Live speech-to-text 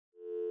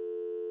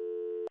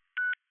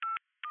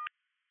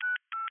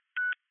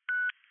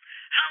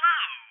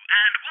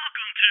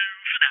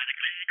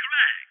Fanatically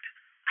Correct.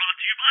 Brought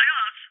to you by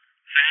us,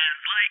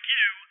 fans like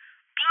you,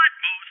 but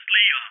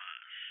mostly us.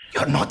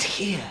 You're not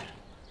here.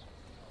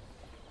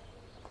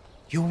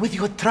 You're with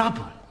your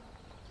trouble.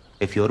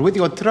 If you're with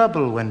your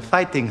trouble when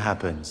fighting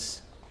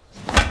happens,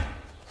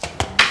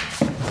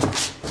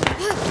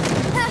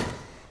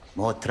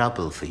 more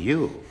trouble for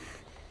you.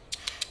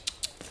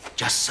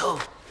 Just so.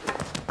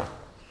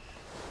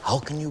 How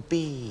can you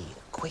be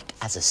quick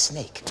as a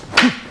snake?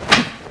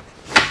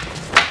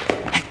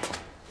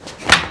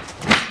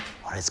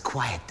 Or as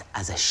quiet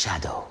as a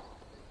shadow?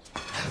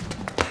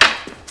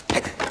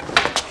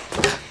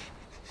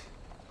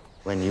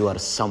 When you are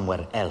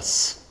somewhere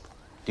else,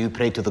 do you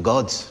pray to the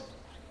gods?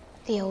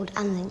 The old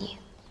and the new.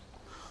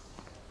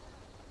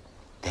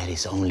 There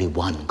is only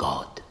one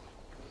God,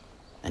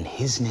 and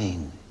his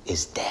name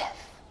is death.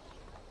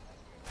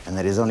 And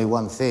there is only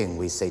one thing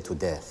we say to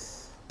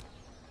death.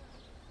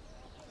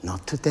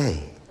 Not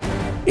today.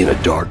 In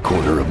a dark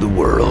corner of the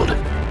world,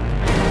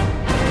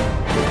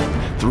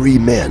 three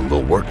men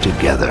will work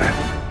together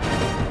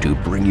to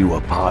bring you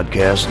a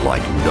podcast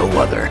like no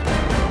other.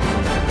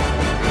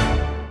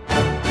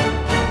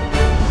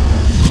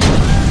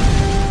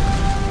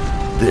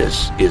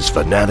 This is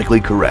Fanatically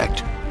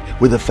Correct,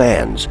 where the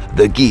fans,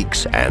 the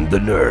geeks, and the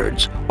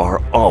nerds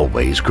are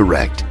always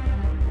correct.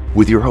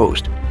 With your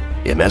host,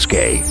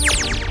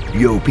 MSK,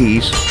 Yo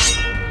Peace,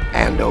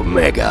 and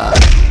Omega.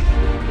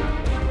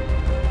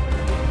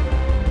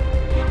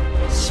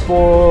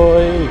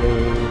 Spoilers.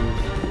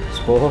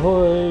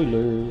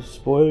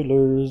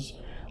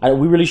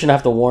 We really shouldn't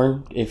have to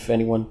warn if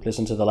anyone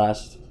listened to the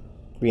last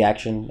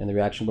reaction and the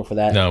reaction before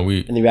that.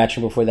 And the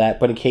reaction before that.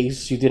 But in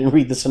case you didn't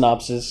read the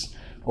synopsis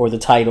or the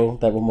title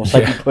that will most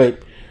likely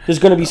put, there's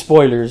going to be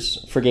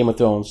spoilers for Game of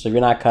Thrones. So if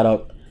you're not caught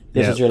up,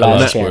 this is your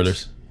last chance.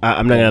 Spoilers.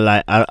 I'm not gonna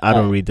lie. I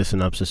don't read the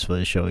synopsis for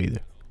the show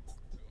either.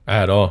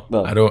 At all.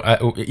 Well, I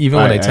don't. Even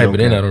when I type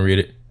it in, I don't read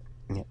it.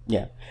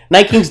 Yeah.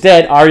 Night King's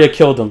dead. Arya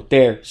killed him.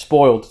 There,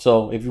 spoiled.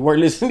 So if you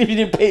weren't listening, if you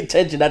didn't pay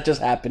attention, that just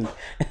happened.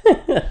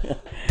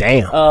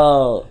 Damn.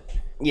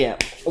 Yeah.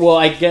 Well,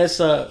 I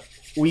guess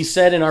we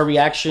said in our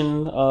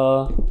reaction,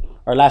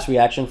 our last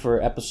reaction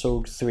for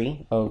episode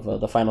 3 of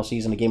the final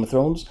season of Game of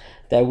Thrones,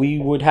 that we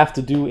would have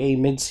to do a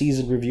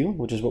mid-season review,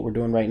 which is what we're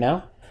doing right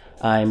now.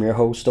 I'm your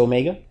host,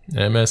 Omega.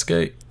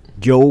 MSK.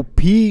 Yo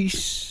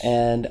Peace.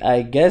 And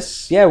I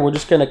guess, yeah, we're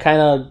just going to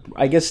kind of,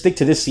 stick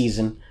to this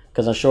season.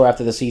 Because I'm sure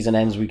after the season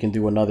ends, we can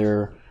do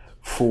another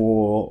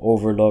full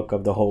overlook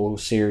of the whole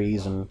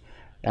series and,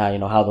 how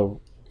the road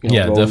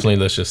definitely.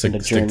 Let's just stick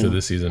to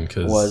this season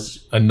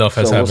because enough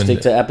has happened. We'll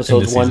stick to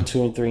episodes 1,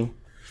 2, and 3.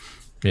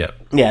 Yeah.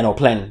 Yeah, no,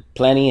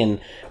 plenty. And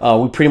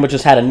we pretty much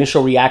just had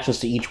initial reactions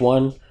to each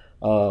one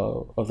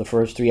of the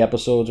first 3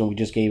 episodes, and we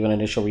just gave an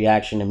initial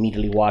reaction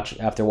immediately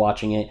after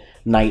watching it,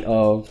 night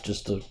of,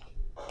 just a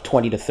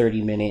 20 to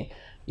 30 minute,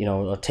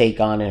 a take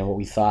on it and what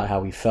we thought, how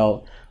we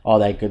felt. All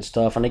that good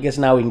stuff. And I guess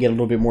now we can get a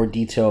little bit more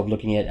detail of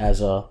looking at it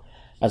as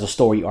a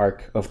story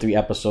arc of 3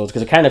 episodes,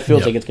 because it kind of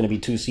feels like it's going to be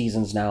 2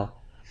 seasons now,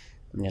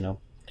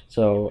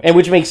 So, and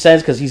which makes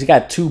sense because he's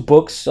got 2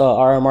 books,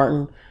 R.R.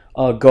 Martin,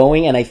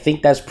 going, and I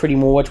think that's pretty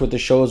much what the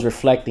show is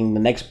reflecting. The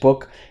next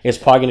book is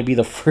probably going to be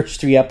the first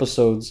 3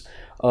 episodes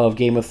of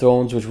Game of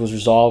Thrones, which was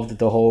resolved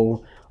the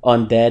whole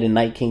undead and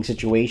Night King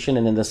situation,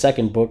 and then the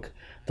second book,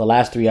 the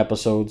last 3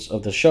 episodes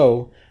of the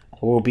show,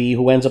 will be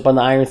who ends up on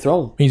the Iron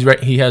Throne. He's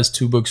right. He has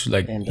 2 books.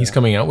 He's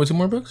coming out with 2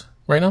 more books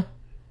right now.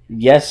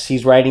 Yes,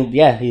 he's writing.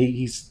 Yeah,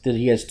 he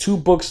has 2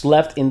 books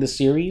left in the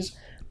series.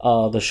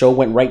 The show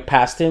went right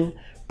past him,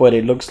 but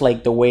it looks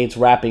like the way it's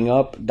wrapping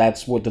up,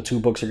 that's what the 2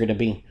 books are going to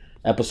be.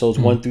 Episodes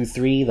 1 through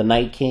 3, the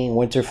Night King,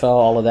 Winterfell,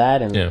 all of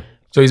that, and yeah.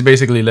 So he's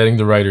basically letting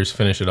the writers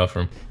finish it off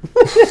for him.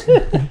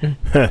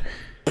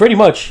 Pretty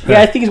much.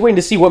 Yeah, I think he's waiting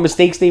to see what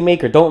mistakes they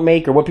make or don't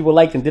make, or what people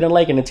liked and didn't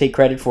like, and then take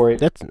credit for it.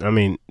 That's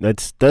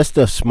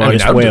the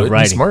smartest way of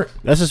writing. He's smart.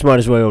 That's the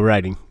smartest way of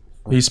writing.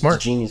 He's smart.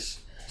 He's genius.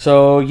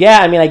 So, yeah,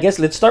 I guess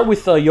let's start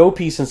with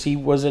Yopi, since he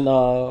wasn't,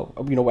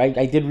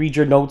 I did read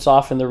your notes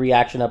off in the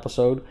reaction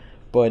episode,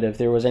 but if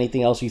there was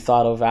anything else you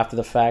thought of after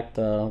the fact,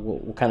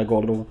 we'll kind of go a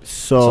little.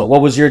 So,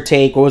 what was your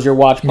take? What was your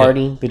watch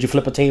party? Yeah. Did you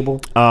flip a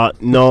table?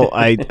 No,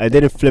 I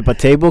didn't flip a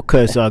table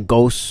because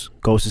Ghost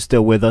is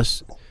still with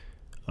us.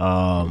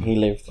 He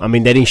lived. They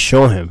didn't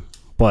show him,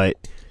 but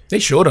they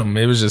showed him.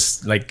 It was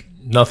just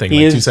nothing,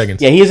 2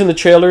 seconds. Yeah, he is in the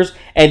trailers.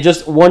 And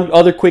just one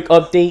other quick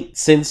update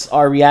since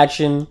our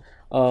reaction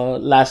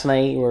last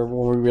night, or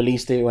when we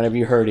released it, whenever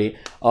you heard it,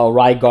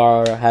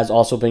 Rhaegar has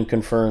also been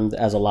confirmed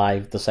as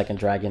alive. The second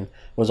dragon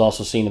was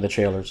also seen in the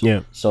trailers.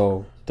 Yeah.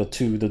 So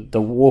the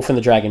wolf and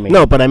the dragon.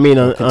 No, but on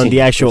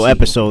the actual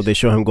episode, they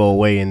show him go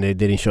away, and they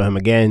didn't show him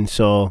again.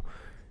 So,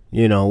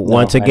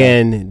 once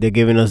again, they're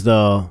giving us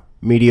the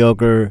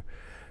mediocre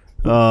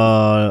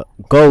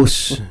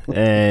Ghost,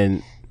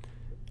 and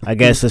I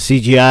guess the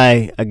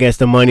CGI. I guess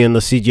the money on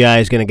the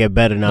CGI is gonna get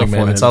better now. Look, for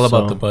man, him, it's all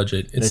about so the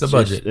budget. It's the let's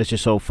budget. Let's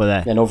just hope for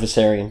that. And over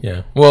Viserion.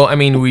 Yeah. Well, I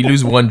mean, we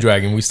lose one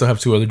dragon. We still have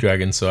 2 other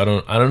dragons, so I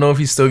don't know if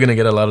he's still gonna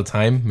get a lot of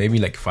time. Maybe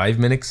like 5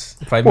 minutes.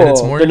 5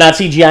 minutes more. They're not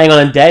CGIing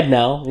on undead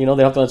now. You know,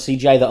 they don't have to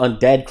CGI the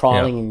undead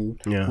crawling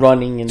and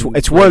running. And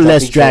it's one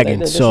less dragon,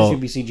 This so should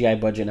be CGI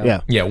budget now.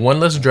 Yeah. Yeah, one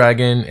less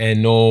dragon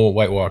and no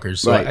White Walkers.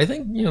 So Right. I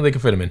think they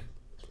can fit him in.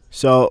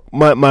 So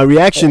my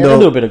reaction And though, a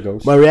little bit of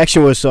ghost. my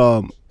reaction was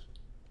so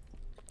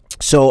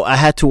I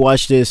had to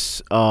watch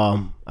this.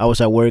 I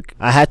was at work.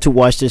 I had to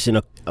watch this in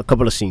a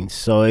couple of scenes.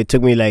 So it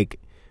took me like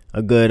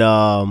a good.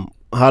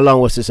 How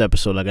long was this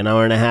episode? Like an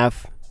hour and a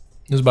half.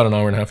 It was about an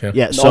hour and a half. Yeah.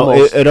 Yeah. So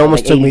Almost, it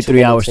almost like took me 82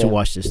 3 hours minutes, to yeah.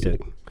 watch this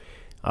thing.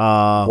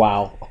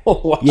 Wow.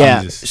 Wow.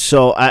 Yeah. Jesus.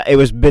 So it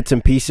was bits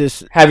and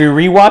pieces. Have you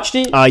rewatched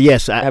it?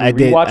 Yes, Have I you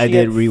did. rewatched I it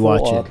did yet? rewatch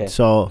Full- it. okay.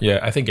 So Yeah,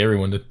 I think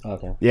everyone did.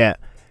 Okay. yeah.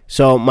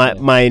 So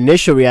my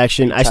initial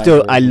reaction,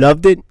 I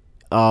loved it.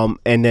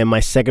 And then my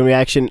second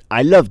reaction,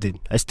 I loved it.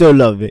 I still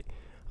love it.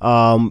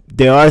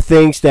 There are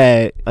things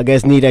that I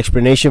guess need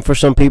explanation for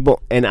some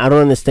people, and I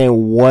don't understand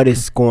what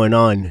is going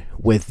on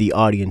with the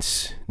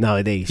audience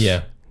nowadays.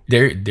 Yeah.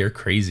 They're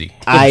crazy.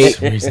 I'm lost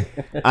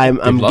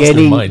their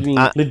getting mind. You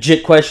mean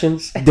legit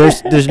questions.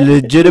 there's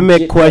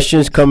legitimate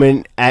questions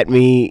coming at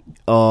me,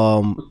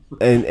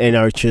 and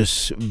are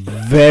just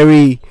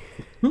very.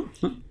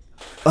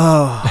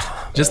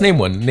 Just name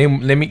one.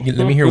 Let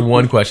me hear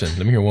one question.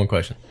 Let me hear one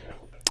question.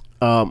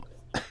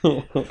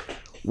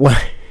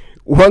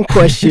 One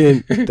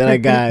question that I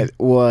got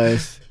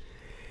was,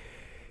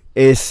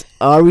 is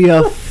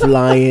Arya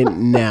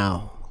flying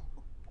now?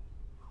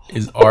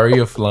 Is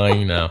Arya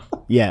flying now?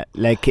 Yeah,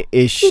 like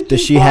does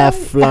she have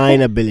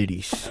flying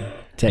abilities?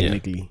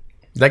 Technically,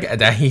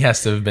 That he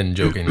has to have been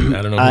joking.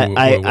 I don't know.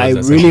 I who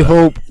was that really said that.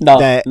 hope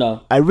that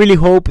No. I really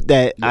hope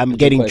that I'm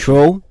getting question.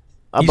 trolled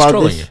He's about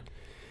trolling this. you.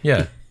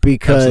 Yeah.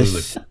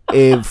 Because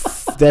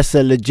if that's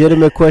a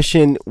legitimate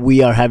question,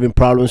 we are having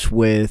problems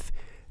with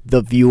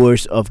the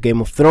viewers of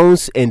Game of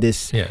Thrones and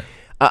this. Yeah.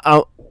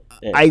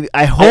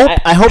 I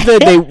hope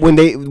that they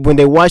when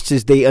they watch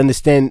this, they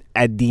understand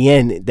at the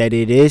end that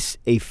it is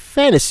a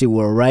fantasy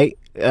world, right?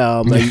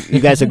 Like, you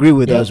guys agree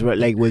with us, right?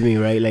 Like with me,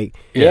 right? Like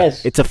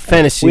Yes. it's a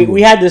fantasy. We world.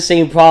 had the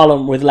same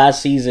problem with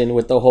last season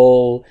with the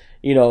whole,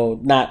 and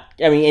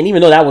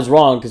even though that was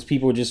wrong because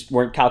people just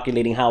weren't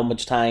calculating how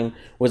much time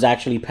was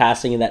actually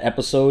passing in that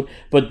episode,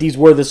 but these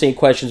were the same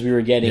questions we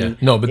were getting. Yeah.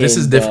 No, but this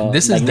is different.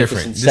 This is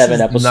different. This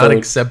is not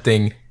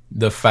accepting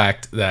the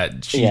fact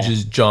that she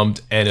just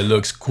jumped and it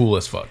looks cool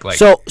as fuck. Like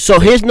So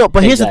here's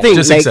the thing.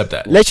 Just like, accept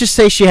that. Let's just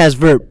say she has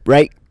verb,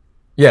 right?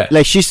 Yeah.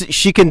 Like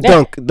she can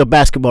dunk the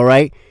basketball,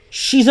 right?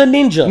 She's a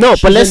ninja. No,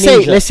 She's but a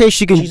ninja. let's say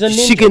she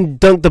She's a can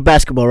dunk the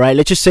basketball, right?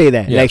 Let's just say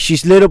that. Yeah. Like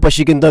she's little, but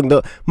she can dunk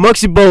the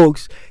Muxie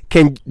Bogues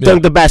can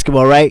dunk the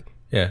basketball, right?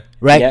 Yeah.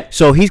 Right. Yeah.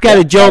 So he's got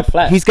to jump.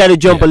 flat. He's got to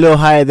jump a little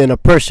higher than a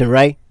person,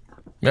 right?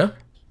 Yeah.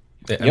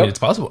 I mean, it's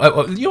possible. I'm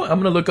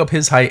gonna look up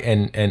his height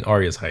and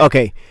Arya's height.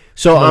 Okay.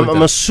 So Look at I'm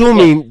that.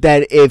 assuming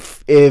that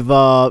if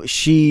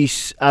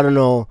she's, I don't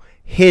know,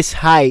 his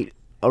height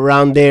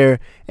around there,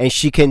 and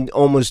she can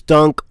almost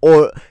dunk,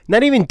 or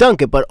not even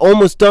dunk it, but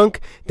almost dunk,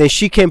 then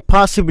she can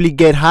possibly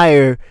get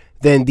higher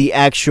than the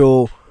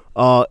actual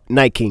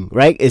Night King,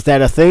 right? Is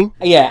that a thing?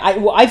 Yeah,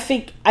 I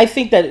think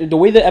that the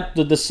way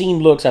the scene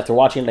looks after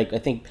watching, like I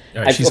think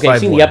All right, I've she's seen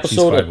the 5'1".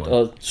 episode She's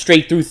 5'1".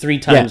 straight through 3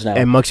 times Yeah,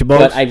 now, and Muxie Bogues?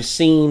 but I've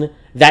seen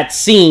that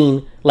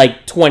scene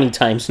like 20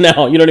 times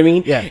now. You know what I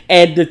mean? Yeah.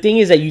 And the thing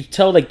is that you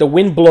tell like the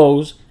wind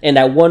blows and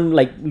that one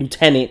like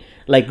lieutenant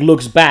like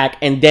looks back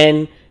and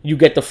then you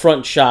get the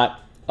front shot.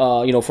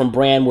 From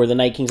Bran where the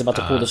Night King's about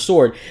to pull the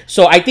sword.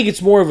 So I think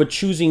it's more of a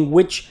choosing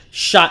which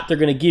shot they're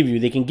going to give you.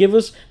 They can give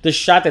us the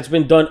shot that's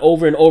been done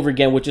over and over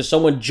again, which is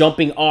someone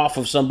jumping off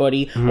of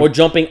somebody or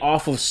jumping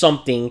off of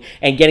something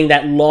and getting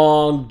that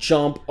long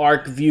jump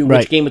arc view, which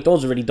Right. Game of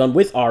Thrones already done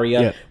with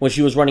Arya Yeah. when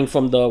she was when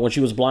she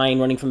was blind,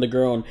 running from the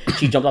girl and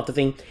she jumped off the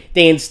thing.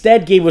 They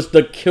instead gave us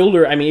the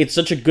killer. I mean, it's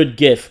such a good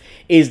gif.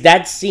 Is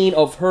that scene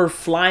of her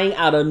flying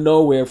out of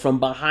nowhere from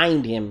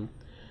behind him.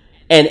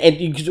 And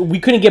we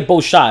couldn't get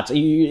both shots.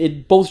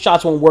 Both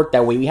shots won't work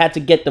that way. We had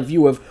to get the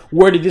view of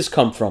where did this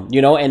come from,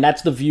 and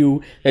that's the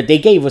view that they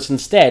gave us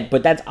instead.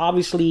 But that's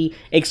obviously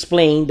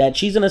explained that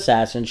she's an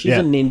assassin, she's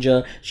a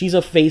ninja, she's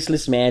a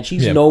faceless man,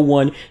 she's no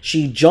one.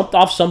 She jumped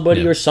off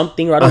somebody or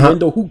something or out a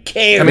window. Who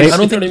cares? I mean, I You don't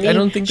know think what I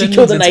mean? that she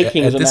killed the means Night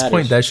King. at this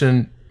point that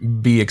shouldn't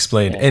be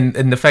explained.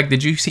 And the fact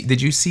did you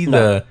see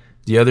the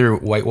other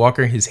White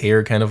Walker? His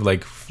hair kind of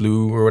like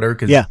flew or whatever.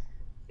 'Cause Yeah.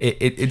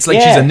 It's like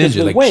Yeah, she's a 'cause ninja.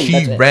 the Like wind, she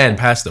that's it. ran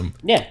past him.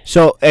 Yeah.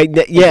 So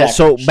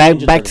so She back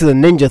ninja to the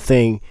ninja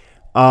thing.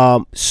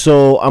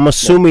 So I'm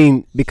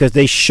assuming because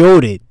they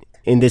showed it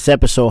in this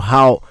episode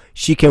how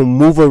she can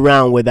move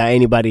around without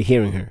anybody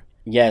hearing her.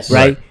 Yes.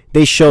 Right?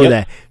 They show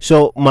that.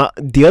 So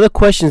the other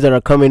questions that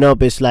are coming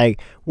up is like,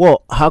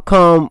 well, how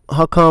come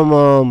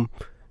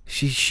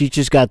she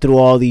just got through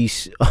all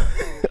these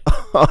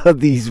all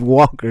these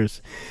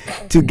walkers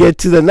to get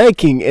to the Night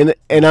King,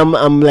 and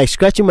I'm like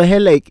scratching my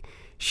head like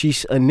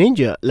she's a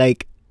ninja.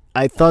 Like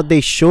I thought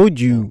they showed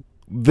you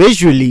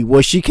visually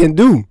what she can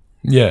do.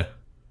 Yeah.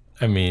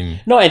 I mean,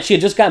 No, and she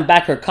had just gotten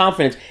back her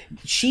confidence.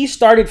 She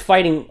started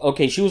fighting.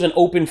 Okay, she was in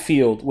open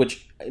field,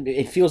 which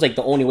it feels like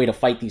the only way to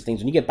fight these things.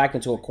 When you get back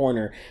into a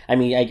corner, I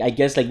mean, I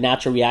guess like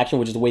natural reaction,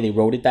 which is the way they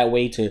wrote it that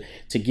way to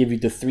give you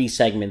the 3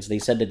 segments. They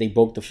said that they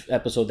broke the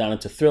episode down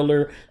into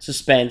thriller,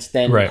 suspense,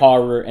 then Right.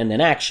 horror, and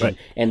then action.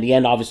 And the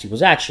end obviously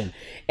was action.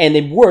 And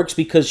it works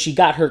because she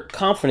got her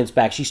confidence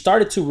back. She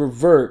started to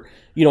revert.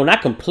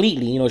 Not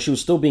completely. She was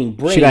still being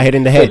brave. She got hit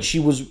in the head. But she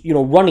was,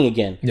 running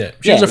again. Yeah,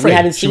 she was afraid. We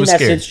hadn't She seen was that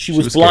scared. since she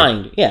was scared.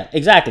 blind. Yeah,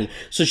 exactly.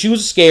 So she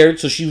was scared.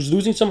 So she was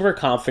losing some of her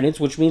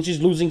confidence, which means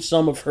she's losing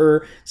some of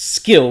her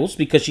skills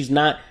because she's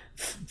not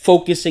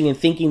focusing and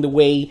thinking the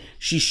way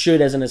she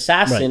should as an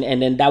assassin.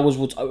 And then that was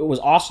what was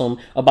awesome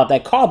about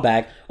that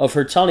callback of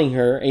her telling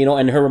her,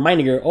 and her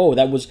reminding her, oh,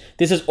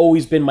 this has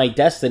always been my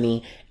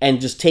destiny,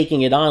 and just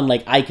taking it on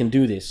like I can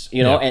do this,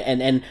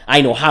 and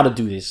I know how to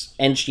do this,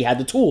 and she had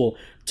the tool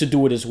to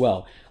do it as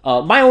well.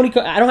 My only,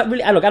 I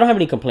don't have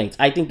any complaints.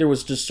 I think there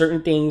was just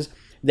certain things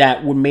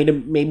that would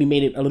maybe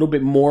made it a little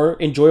bit more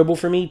enjoyable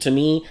for me. To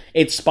me,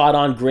 it's spot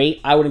on, great.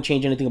 I wouldn't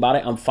change anything about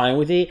it. I'm fine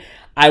with it.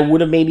 I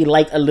would have maybe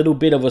liked a little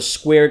bit of a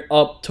squared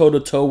up toe to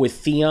toe with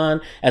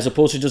Theon, as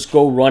opposed to just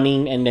go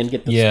running and then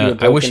get the spear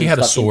broken I wish he and had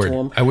a stuck into sword.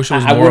 him. I wish it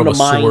was I more of a wouldn't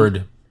mind-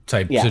 sword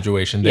type Yeah.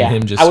 situation than Yeah.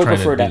 him just I would trying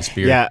to prefer do the that.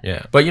 spear.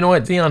 Yeah. But you know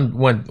what? Theon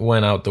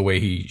went out the way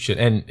he should,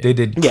 and they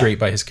did Yeah. great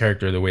by his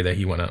character the way that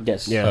he went out.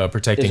 Yes. Yeah.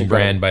 Protecting It's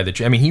Bran by the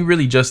tree. I mean, he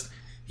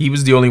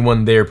was the only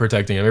one there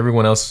protecting him.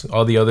 Everyone else,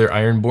 all the other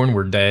Ironborn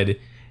were dead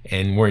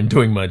and weren't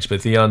doing much,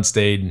 but Theon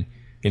stayed,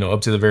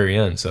 up to the very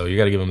end. So you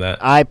got to give him that.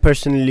 I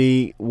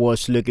personally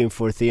was looking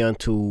for Theon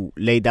to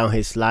lay down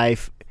his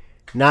life,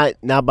 not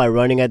by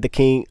running at the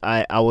king.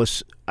 I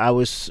was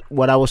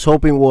what I was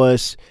hoping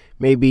was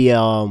maybe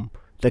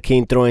the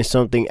king throwing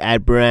something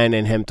at Bran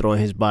and him throwing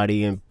his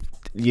body and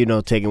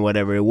taking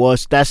whatever it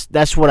was.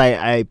 That's what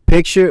I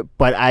pictured,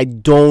 but I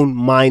don't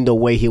mind the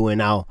way he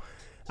went out.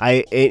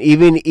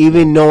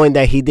 Even knowing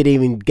that he didn't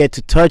even get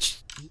to touch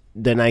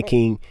the Night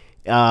King,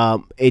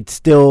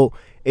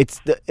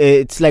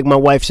 it's like my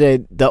wife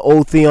said, the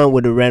old Theon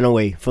would have ran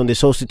away from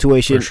this whole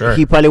situation. For sure.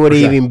 He probably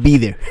wouldn't even be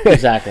there.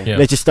 Exactly. Yeah.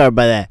 Let's just start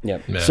by that.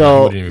 Yep. Yeah, he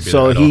So wouldn't even be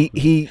there at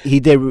all. he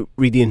did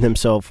redeem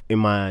himself in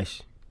my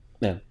eyes.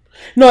 Yeah.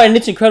 No, and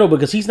it's incredible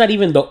because he's not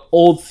even the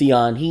old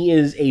Theon. He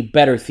is a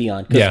better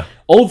Theon. 'Cause Yeah.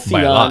 Old By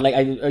a Theon, lot. like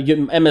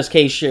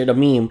MSK shared a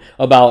meme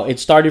about it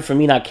started for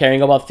me not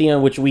caring about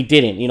Theon, which we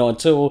didn't,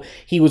 until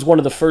he was one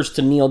of the first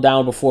to kneel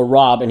down before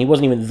Robb, and he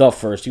wasn't even the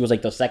first. He was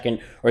like the second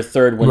or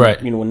third when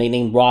Right. when they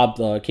named Robb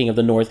the King of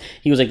the North.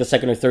 He was like the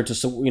second or third to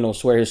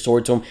swear his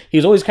sword to him. He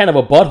was always kind of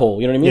a butthole.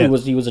 You know what I mean? Yeah.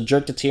 He was a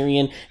jerk to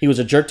Tyrion. He was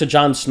a jerk to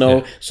Jon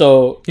Snow.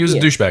 So He was a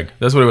douchebag.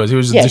 That's what it was. He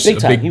was yeah, just big a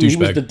time. big He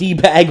was douchebag. the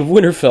D-bag of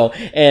Winterfell.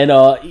 And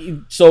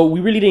so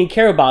we really didn't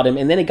care about him.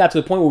 And then it got to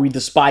the point where we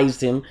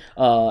despised him.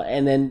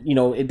 And then,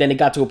 then it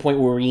got to a point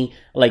where we,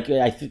 like,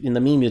 in the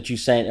meme that you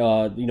sent,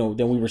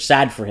 then we were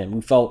sad for him.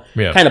 We felt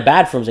Yeah. kind of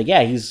bad for him. It's like,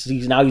 yeah,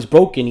 he's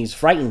broken, he's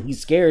frightened, he's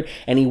scared,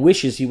 and he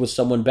wishes he was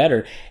someone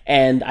better.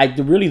 And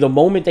the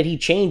moment that he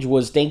changed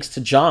was thanks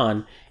to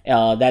Jon.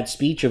 That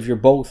speech of you're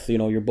both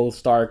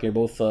Stark, you're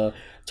both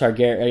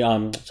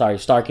Targaryen,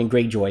 Stark and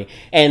Greyjoy,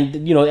 and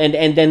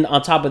and then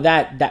on top of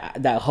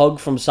that hug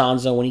from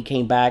Sansa when he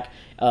came back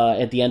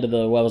at the end of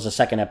it was the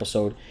second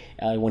episode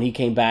when he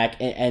came back,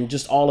 and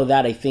just all of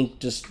that, I think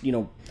just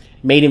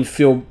made him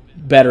feel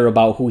better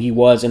about who he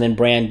was. And then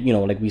Bran,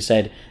 like we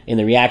said in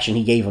the reaction,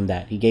 he gave him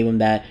that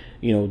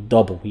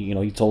double.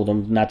 He told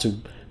him not to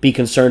be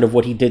concerned of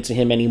what he did to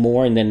him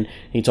anymore, and then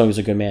he told him he was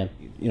a good man.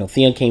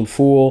 Theon came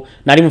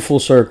not even full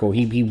circle.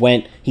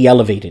 He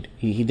elevated.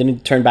 He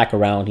didn't turn back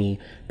around. He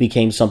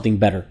became something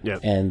better. Yep.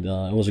 And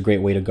it was a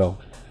great way to go.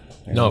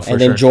 No, for and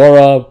sure. then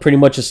Jorah, pretty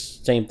much the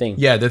same thing.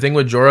 Yeah, the thing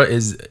with Jorah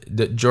is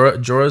that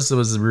Jorah's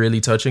was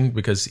really touching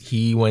because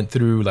he went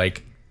through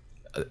like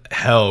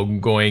hell,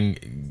 going,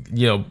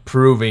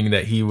 proving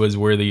that he was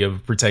worthy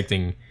of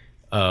protecting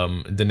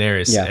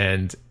Daenerys, Yeah.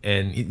 and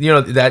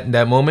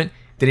that moment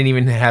didn't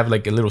even have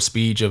like a little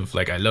speech of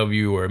like I love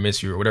you or I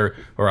miss you or whatever,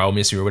 or I'll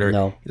miss you or whatever.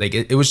 No. Like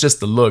it was just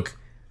the look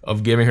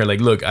of giving her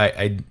like, look,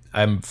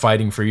 I'm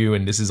fighting for you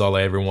and this is all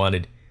I ever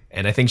wanted.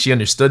 And I think she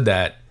understood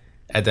that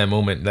at that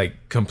moment, like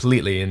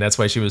completely, and that's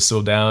why she was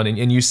so down.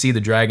 And you see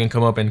the dragon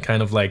come up and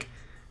kind of like,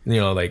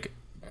 like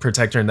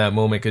protect her in that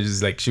moment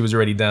because like she was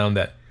already down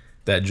that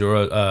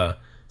Jorah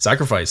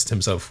sacrificed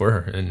himself for her,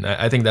 and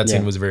I think that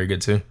scene was very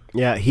good too.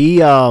 Yeah, he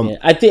Yeah,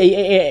 I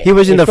think he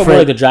was in it the felt more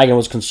like the dragon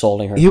was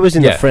consoling her. he was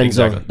in the Yeah, friend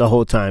zone exactly. the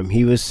whole time.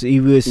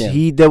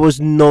 Yeah. There was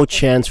no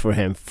chance for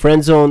him.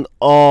 Friend zone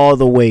all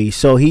the way.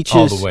 So he just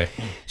All the way.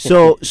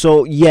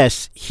 So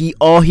yes,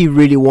 all he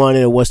really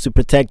wanted was to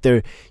protect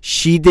her.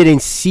 She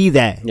didn't see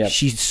that. Yep.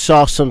 She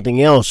saw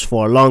something else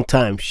for a long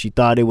time. She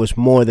thought it was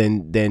more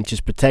than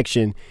just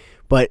protection.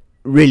 But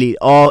really,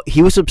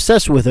 he was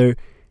obsessed with her,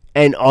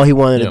 and all he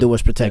wanted to do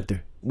was protect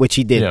her, which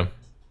he did. Yeah,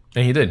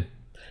 and he did.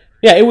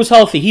 Yeah, it was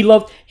healthy. He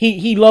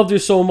loved her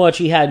so much.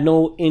 He had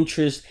no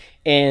interest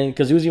and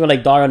because it was even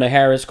like Dariana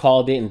Harris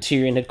called it and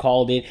Tyrion had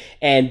called it,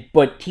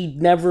 but he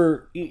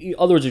never. In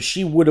other words, if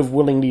she would have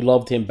willingly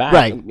loved him back,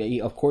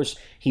 Right. of course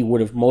he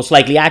would have most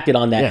likely acted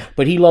on that. Yeah.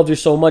 But he loved her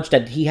so much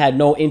that he had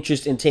no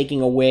interest in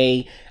taking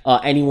away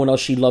anyone else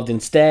she loved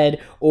instead,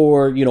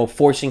 or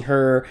forcing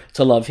her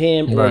to love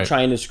him, or Right.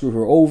 trying to screw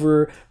her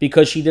over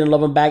because she didn't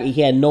love him back.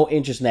 He had no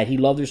interest in that. He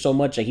loved her so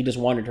much that he just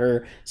wanted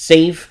her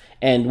safe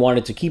and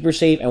wanted to keep her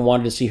safe and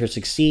wanted to see her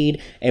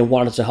succeed and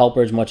wanted to help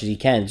her as much as he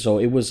can. So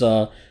it was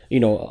a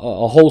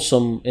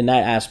wholesome in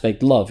that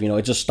aspect love.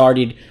 It just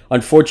started.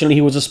 Unfortunately,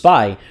 he was a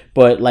spy,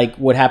 but like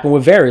what happened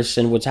with Varys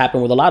and what's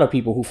happened with a lot of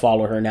people who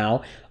follow her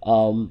now,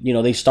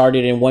 they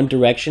started in one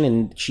direction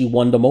and she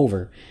won them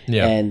over.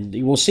 Yeah. And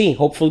we'll see.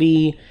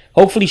 Hopefully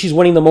she's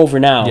winning them over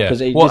now, Yeah. because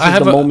this Well, is I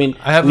have the moment.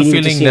 I have we a need to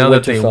feeling see now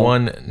that they Winterfell.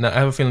 won. I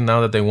have a feeling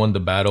now that they won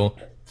the battle,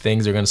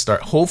 things are gonna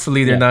start.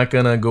 Hopefully, they're not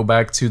gonna go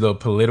back to the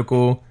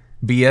political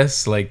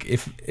BS. Like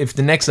if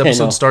the next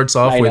episode starts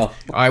off with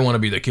 "I want to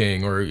be the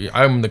king" or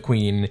 "I'm the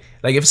queen,"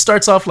 like if it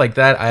starts off like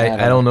that,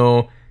 I don't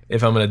know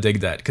if I'm gonna dig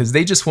that, because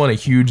they just won a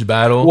huge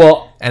battle.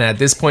 Well, and at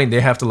this point,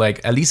 they have to like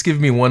at least give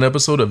me one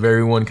episode of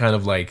everyone kind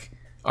of like,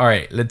 all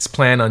right, let's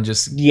plan on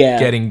just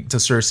getting to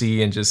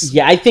Cersei and just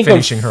I think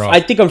finishing her off.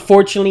 I think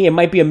unfortunately it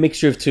might be a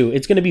mixture of two.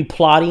 It's going to be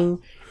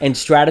plotting and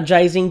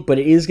strategizing, but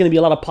it is going to be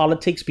a lot of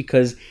politics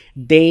because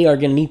they are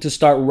going to need to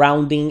start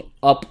rounding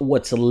up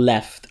what's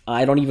left.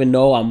 I don't even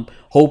know. I'm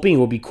hoping it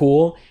will be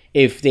cool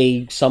if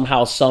they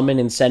somehow summon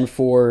and send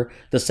for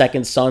the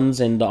Second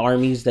Sons and the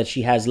armies that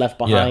she has left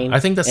behind.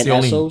 I think that's and the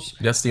only Essos.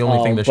 that's the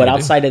only thing that. But she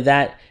outside of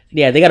that,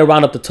 they got to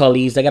round up the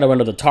Tullys. They got to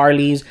round up the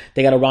Tarleys.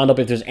 They got to round up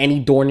if there's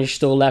any Dornish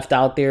still left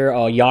out there.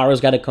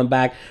 Yara's got to come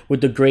back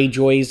with the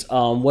Greyjoys.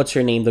 What's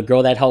her name? The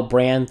girl that helped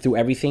Bran through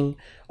everything.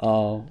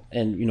 And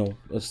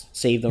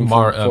save them.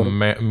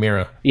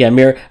 Mira. Yeah,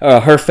 Mira.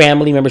 Her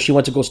family. Remember, she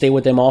went to go stay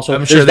with them. Also,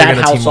 I'm sure there's they're that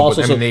gonna house team up.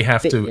 also. I mean, they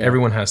have to. Yeah.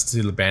 Everyone has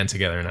to band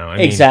together now. I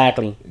mean,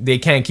 Exactly. They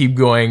can't keep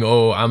going.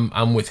 Oh,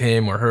 I'm with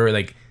him or her.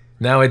 Like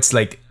now, it's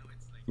like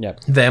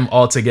them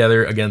all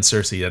together against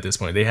Cersei at this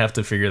point. They have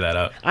to figure that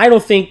out. I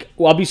don't think.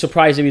 Well, I'll be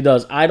surprised if he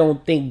does. I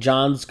don't think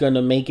Jon's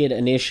gonna make it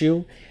an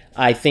issue.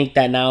 I think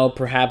that now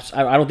perhaps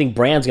I don't think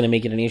Bran's gonna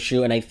make it an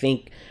issue, and I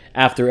think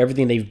after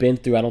everything they've been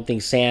through, I don't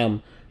think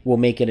Sam will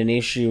make it an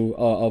issue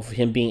of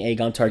him being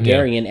Aegon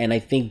Targaryen, and I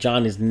think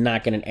Jon is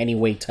not gonna in any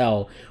way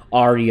tell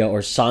Arya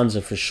or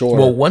Sansa for sure.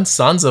 Well, once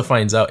Sansa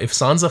finds out, if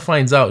Sansa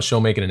finds out, she'll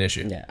make it an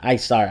issue. Yeah, I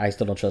still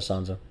don't trust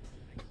Sansa.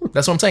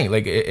 That's what I'm saying.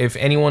 Like,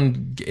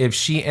 if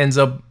she ends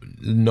up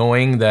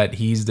knowing that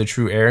he's the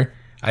true heir,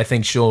 I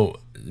think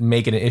she'll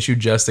make it an issue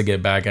just to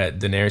get back at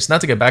Daenerys.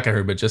 Not to get back at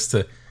her, but just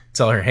to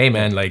tell her, hey,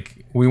 man,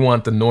 like, we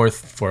want the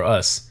North for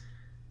us.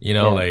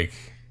 Like...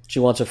 She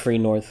wants a free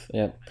North.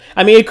 Yeah,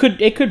 I mean,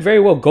 it could very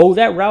well go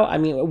that route. I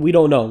mean, we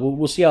don't know.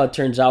 We'll see how it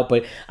turns out.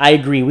 But I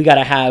agree, we got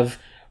to have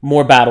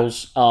more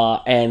battles.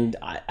 And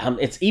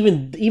it's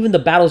even the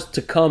battles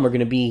to come are going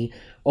to be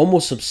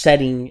almost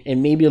upsetting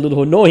and maybe a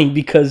little annoying,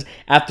 because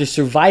after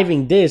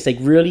surviving this, like,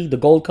 really, the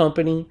Gold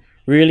Company,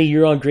 really,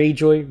 you're on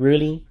Greyjoy,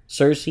 really,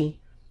 Cersei,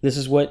 this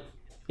is what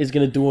is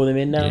going to duel them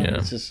in now. Yeah.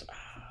 It's just.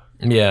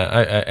 Yeah,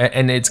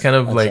 and it's kind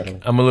of Unsettling.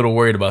 like I'm a little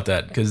worried about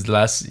that, because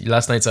last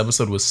night's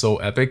episode was so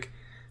epic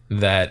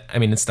that, I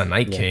mean, it's the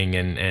Night King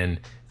and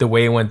the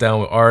way it went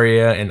down with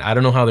Arya, and I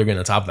don't know how they're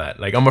gonna top that.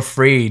 Like, I'm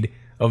afraid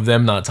of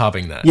them not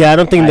topping that. Yeah, I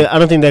don't think they're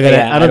gonna.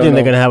 Yeah, I don't think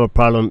they're know. gonna have a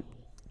problem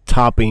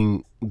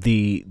topping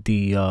the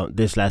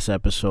this last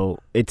episode.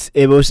 It's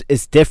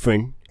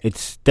different.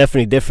 It's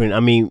definitely different. I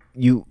mean,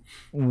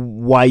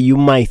 why you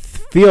might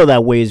feel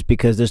that way is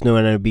because there's not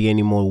gonna be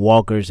any more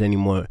walkers, any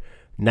more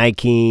Night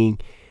King.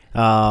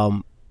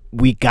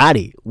 We got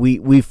it.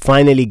 We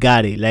finally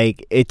got it.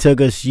 Like, it took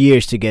us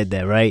years to get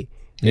that, right?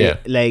 Yeah.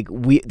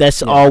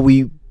 That's all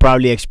we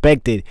probably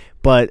expected.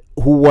 But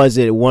who was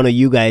it? One of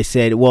you guys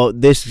said, well,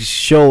 this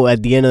show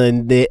at the end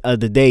of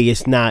the day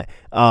is not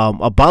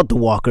about the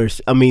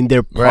walkers. I mean,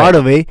 they're part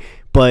of it,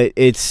 but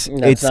it's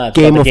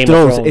Game of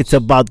Thrones. It's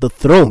about the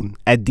throne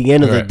at the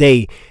end of the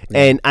day.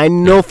 And I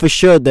know for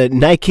sure that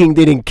Night King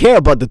didn't care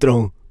about the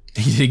throne.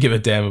 He didn't give a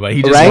damn about it.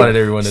 He just wanted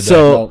everyone to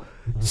die.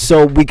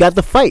 So we got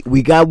the fight.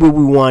 We got what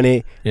we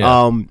wanted.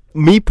 Yeah.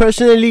 Me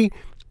personally,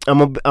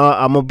 I'm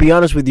gonna be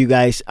honest with you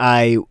guys.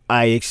 I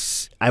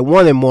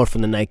wanted more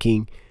from the Night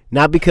King,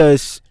 not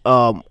because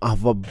of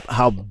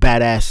how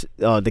badass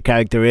the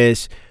character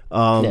is.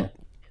 Yeah,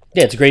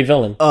 it's a great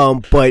villain.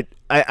 But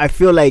I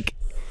feel like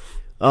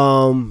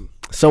someone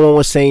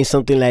was saying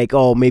something like,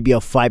 oh, maybe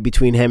a fight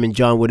between him and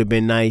Jon would have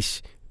been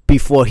nice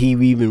before he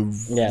even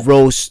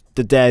rose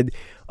the dead.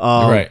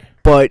 Right.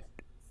 But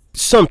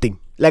something.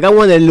 Like, I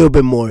wanted a little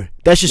bit more.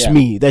 That's just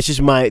me. That's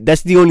just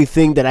that's the only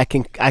thing that I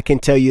can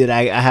tell you that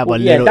I have a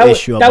little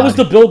issue about. That was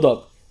the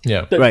build-up.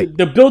 Yeah.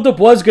 The build-up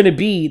was going to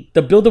be,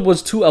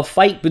 to a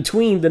fight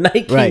between the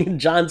Night King and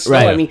Jon Snow.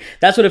 Right. I mean,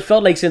 that's what it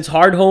felt like since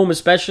Hardhome,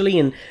 especially.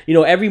 And,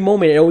 every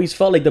moment, it always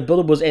felt like the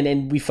build-up was,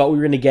 and we felt we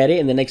were going to get it.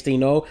 And the next thing you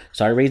know,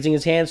 started raising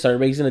his hand, started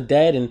raising the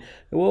dead. And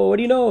well, what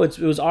do you know? It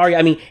was Arya.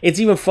 I mean, it's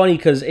even funny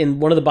because in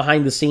one of the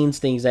behind the scenes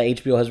things that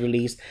HBO has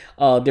released,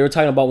 they were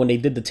talking about when they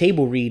did the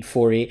table read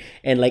for it,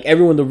 and like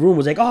everyone in the room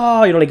was like,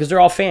 oh, you know, like because they're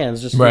all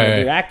fans, just you know,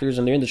 they're actors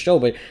and they're in the show,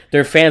 but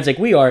they're fans like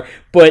we are.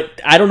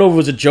 But I don't know if it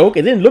was a joke.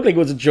 It didn't look like it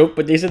was a joke,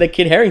 but they said that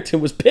Kit Harington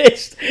was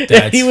pissed.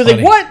 He was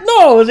like, what?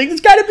 No, I was like,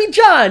 it's got to be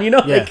John, you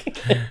know? Yeah.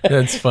 Like,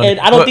 That's funny. And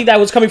I don't think that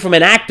was coming from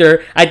an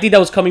actor. I think that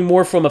was coming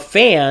more from a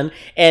fan,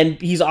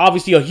 and he's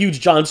obviously a huge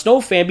Jon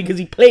Snow fan because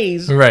he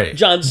plays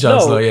Jon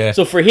Snow. Yeah.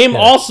 So for him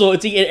also,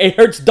 it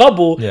hurts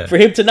double for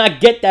him to not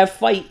get that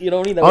fight. You know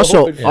what I mean?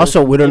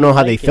 Also, we don't know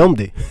how they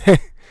filmed it,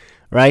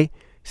 right?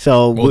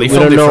 So they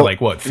filmed it for like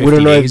what,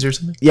 50 days or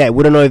something? Yeah,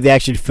 we don't know if they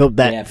actually filmed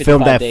that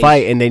days.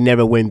 fight and they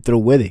never went through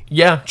with it.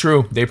 Yeah,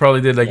 true. They probably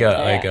did like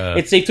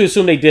It's safe to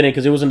assume they didn't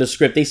because it was in the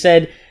script. They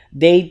said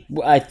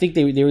I think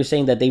they were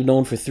saying that they've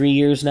known for 3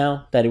 years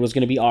now that it was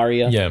going to be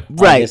Arya. Yeah,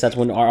 right. I guess that's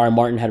when R.R.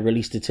 Martin had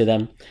released it to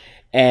them.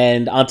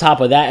 And on top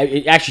of that,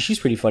 actually, she's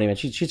pretty funny, man.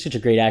 She's such a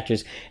great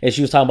actress. And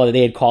she was talking about that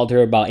they had called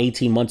her about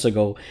 18 months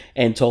ago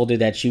and told her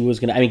that she was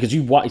going to... I mean, because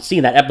you see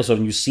in that episode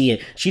and you see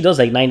it, she does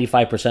like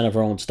 95% of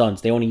her own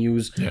stunts. They only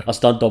use a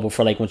stunt double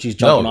for like when she's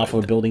jumping off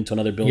of a building to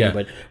another building. Yeah.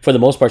 But for the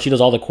most part, she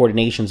does all the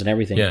coordinations and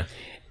everything. Yeah.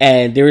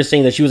 And they were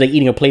saying that she was like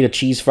eating a plate of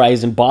cheese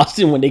fries in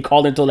Boston when they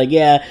called her and told like,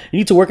 yeah, you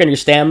need to work on your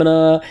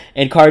stamina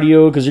and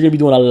cardio because you're going to be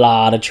doing a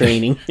lot of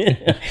training.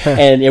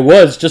 And it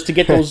was just to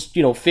get those,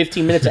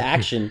 15 minutes of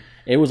action.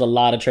 It was a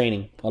lot of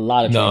training.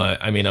 No,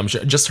 I mean, I'm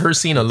sure just her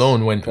scene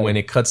alone when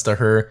it cuts to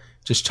her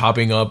just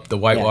chopping up the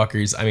White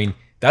Walkers. I mean,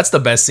 that's the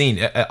best scene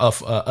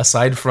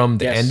aside from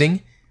the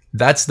ending.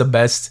 That's the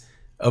best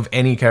of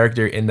any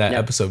character in that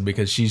episode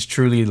because she's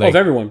truly like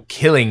everyone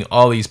killing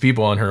all these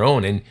people on her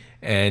own.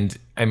 And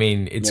I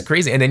mean, it's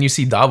crazy. And then you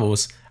see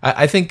Davos.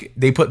 I think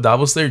they put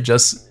Davos there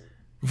just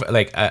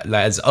like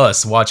as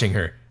us watching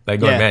her, like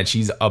going, man,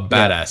 she's a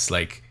badass.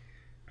 Like.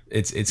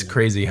 It's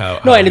crazy how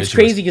and it's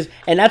crazy because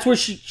that's where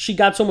she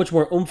got so much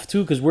more oomph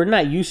too because we're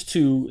not used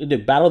to the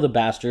Battle of the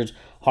Bastards,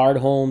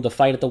 Hardhome, the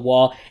fight at the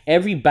wall.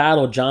 Every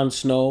battle Jon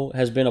Snow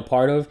has been a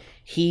part of,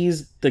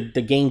 he's the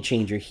game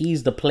changer.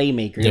 He's the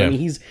playmaker. I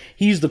mean,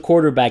 he's the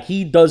quarterback.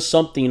 He does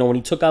something. When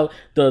he took out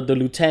the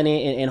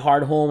lieutenant in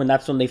Hardhome, and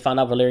that's when they found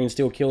out Valerian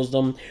Steel kills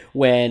them.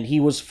 When he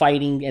was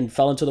fighting and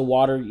fell into the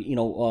water,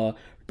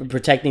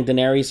 protecting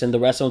Daenerys and the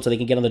rest of them so they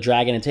can get on the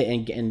dragon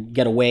and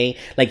get away.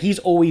 Like he's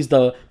always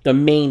the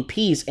main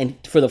piece, and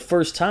for the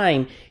first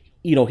time,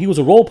 he was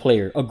a role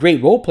player, a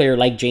great role player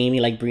like Jaime,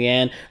 like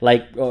Brienne,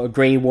 like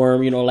Grey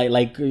Worm,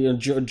 like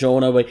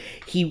Jonah, but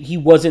he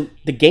wasn't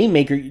the game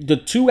maker. The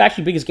two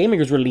actually biggest game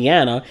makers were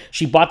Lyanna.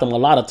 She bought them a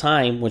lot of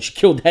time when she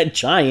killed that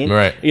giant.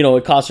 Right.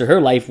 It cost her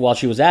life while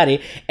she was at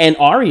it. And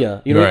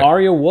Arya,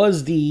 Arya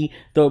was the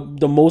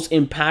most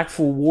impactful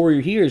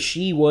warrior here.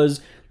 She was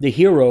the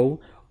hero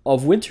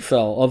of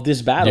Winterfell, of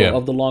this battle,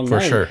 of the Long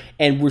Night. Sure.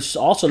 And we're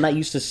also not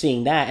used to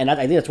seeing that. And I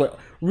think that's what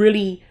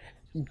really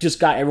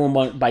just got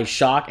everyone by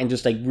shock and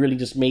just like really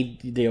just made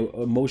the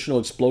emotional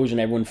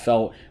explosion everyone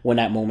felt when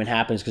that moment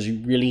happens because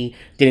you really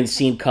didn't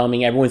see it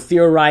coming. Everyone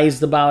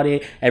theorized about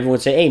it. Everyone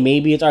said, hey,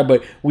 maybe it's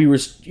but we were,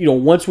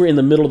 once we're in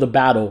the middle of the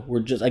battle, we're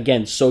just,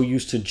 again, so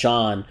used to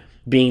Jon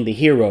being the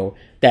hero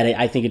that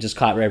I think it just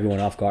caught everyone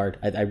off guard.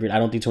 I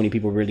don't think too many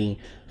people really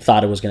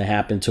thought it was going to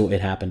happen until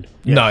it happened.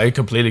 Yeah. No, it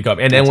completely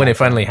caught. And then when it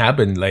finally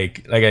happened,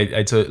 like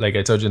I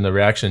told you in the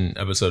reaction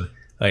episode,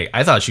 like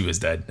I thought she was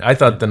dead. I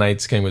thought the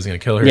Night's King was going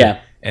to kill her. Yeah.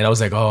 And I was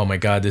like, oh my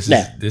god, this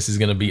is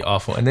going to be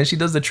awful. And then she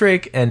does the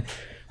trick, and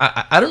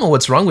I don't know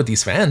what's wrong with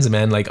these fans,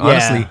 man. Like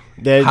honestly,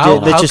 they're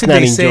just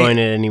not enjoying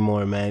it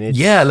anymore, man.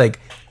 Like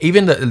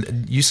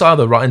even you saw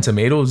the Rotten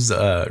Tomatoes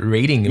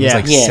rating. It was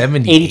like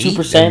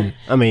 82%.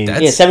 I mean,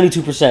 72%.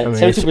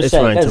 72%. It's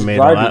Rotten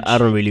Tomato. I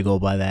don't really go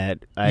by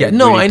that. I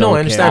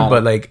understand,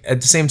 but like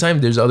at the same time,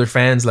 there's other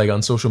fans like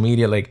on social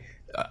media. Like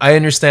I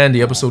understand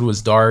the episode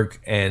was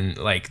dark, and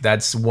like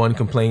that's one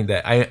complaint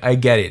that I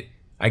get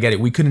it.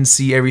 We couldn't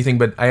see everything,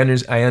 but I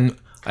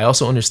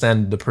also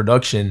understand the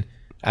production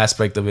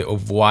aspect of it,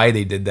 of why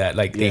they did that.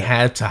 Like they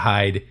had to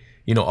hide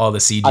all the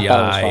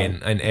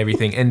CGI and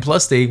everything, and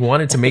plus they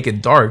wanted to make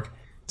it dark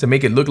to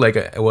make it look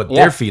like what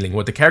they're feeling,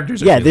 what the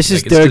characters are feeling. This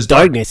is their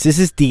darkness. This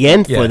is the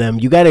end for them.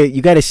 You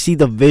gotta see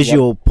the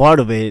visual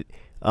part of it.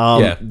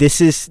 This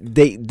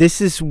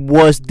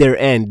was their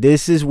end.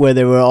 This is where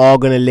they were all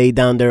gonna lay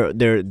down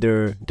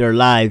their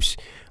lives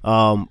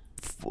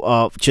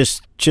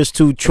just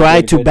to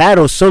try to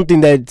battle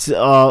something that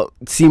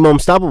seemed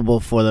unstoppable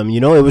for them.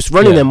 It was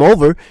running them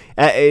over.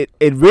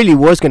 It really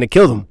was going to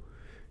kill them,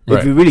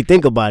 if you really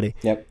think about it.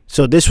 Yep.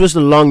 So this was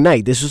the Long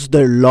Night. This was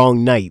their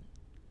Long Night.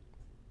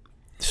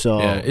 So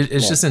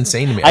it's just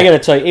insane to me. I gotta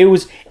tell you,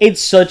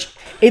 it's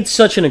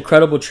such an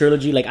incredible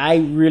trilogy. Like I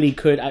really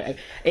could.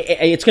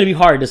 It's gonna be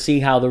hard to see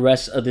how the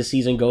rest of the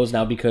season goes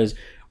now because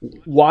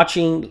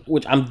watching,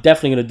 which I'm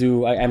definitely gonna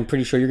do. I'm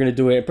pretty sure you're gonna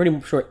do it. I'm pretty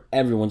sure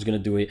everyone's gonna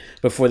do it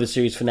before the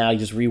series finale.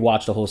 Just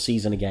rewatch the whole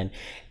season again.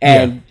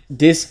 And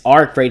this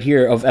arc right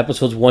here of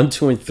episodes 1,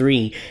 2, and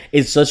 3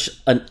 is such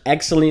an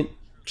excellent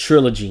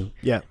trilogy.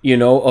 Yeah. You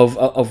know,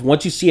 of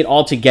once you see it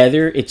all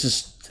together,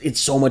 it's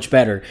so much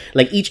better.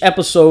 Like each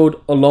episode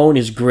alone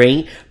is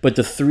great, but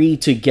the three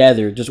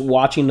together, just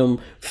watching them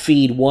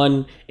feed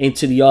one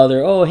into the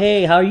other. Oh,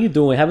 hey, how are you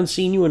doing? Haven't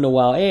seen you in a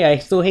while. Hey, I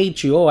still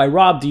hate you. Oh, I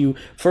robbed you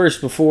first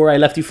before I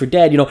left you for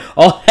dead. You know,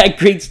 all that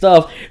great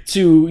stuff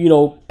to, you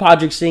know,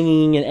 Podrick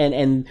singing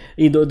and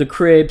you know, the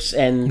Crips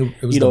and,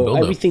 It was you the know,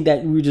 buildup. everything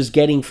that we were just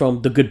getting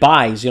from the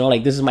goodbyes, you know,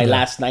 like this is my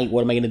last night.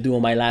 What am I going to do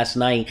on my last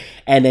night?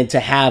 And then to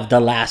have the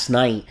last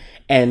night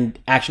and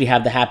actually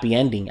have the happy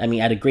ending. I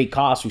mean, at a great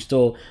cost, we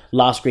still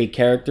lost great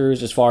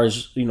characters as far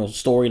as, you know,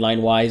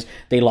 storyline wise.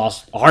 They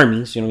lost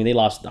armies, you know, I mean, they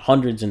lost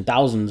hundreds and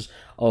thousands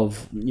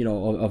of, you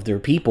know, of their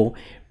people.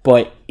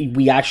 But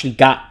we actually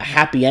got a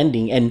happy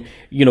ending. And,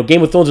 you know,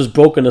 Game of Thrones has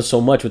broken us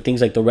so much with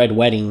things like the Red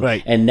Wedding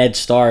Right. and Ned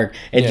Stark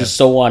and just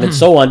so on and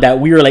so on that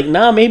we were like,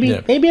 nah, maybe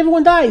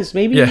everyone dies.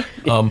 Maybe. Yeah.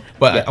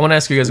 But I want to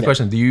ask you guys a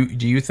question. Do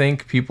you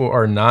think people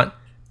are not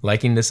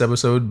liking this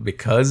episode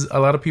because a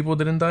lot of people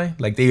didn't die?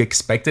 Like they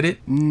expected it?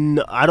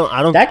 No, I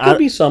don't. That could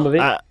be some of it.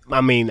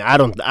 I mean, I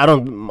don't.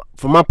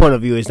 From my point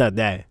of view, it's not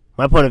that.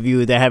 My point of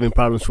view, they're having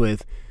problems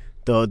with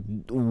the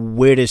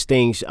weirdest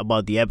things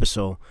about the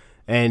episode,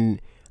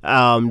 and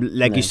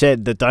like you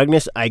said, the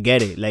darkness. I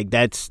get it. Like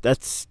that's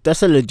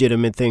a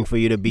legitimate thing for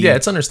you to be. Yeah,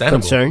 it's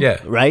understandable. Concerned, Yeah.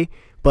 right.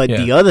 But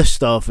Yeah. the other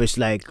stuff is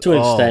like, To an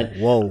extent.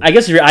 whoa. I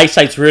guess if your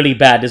eyesight's really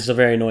bad, this is a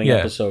very annoying Yeah.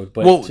 episode.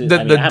 But Well, I the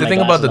mean, I had my thing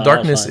about glasses the on, I was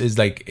darkness fine. is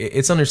like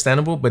it's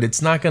understandable, but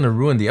it's not gonna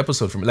ruin the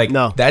episode for me. Like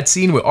No. that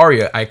scene with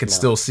Arya, I could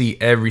still see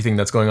everything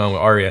that's going on with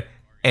Arya,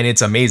 and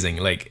it's amazing.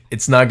 Like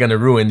it's not gonna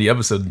ruin the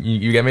episode.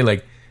 You get me?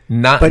 Like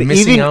not But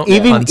missing even out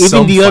even on even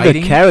some the other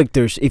fighting.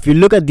 characters, if you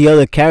look at the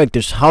other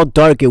characters, how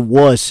dark it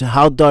was,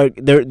 how dark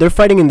they're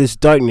fighting in this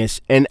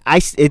darkness, and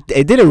it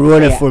didn't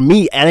ruin it for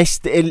me, and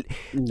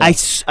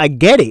I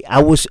get it. I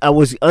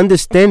was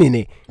understanding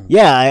it.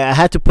 Yeah, I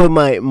had to put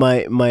my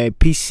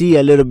PC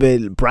a little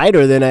bit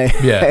brighter than I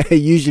Yeah.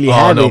 usually Oh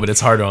have no, it. but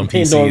it's harder on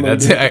They PC. normally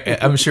That's do.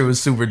 I'm sure it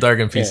was super dark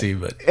on PC,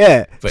 but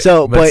Yeah. But-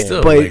 so, but but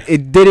still, but like-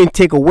 it didn't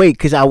take away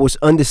because I was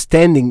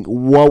understanding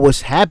what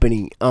was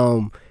happening.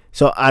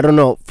 So I don't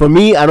know. For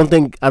me, I don't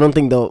think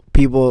the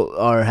people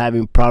are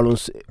having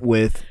problems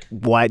with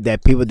why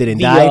that people didn't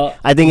The, die.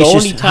 I think the it's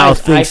only just how times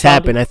I things found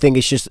happen. it- I think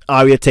it's just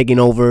Arya taking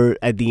over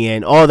at the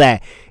end. All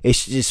that.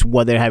 It's just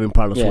what they're having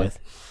problems Yeah. with.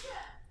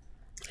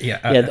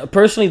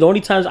 Personally, the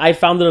only times I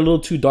found it a little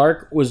too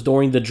dark was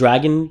during the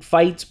dragon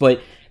fights,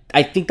 but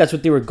I think that's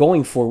what they were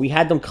going for. We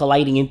had them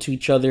colliding into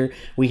each other.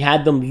 We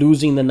had them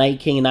losing the Night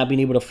King and not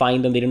being able to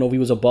find them. They didn't know if he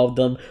was above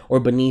them or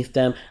beneath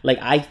them. Like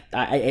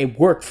it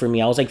worked for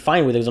me. I was like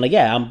fine with it. I was like,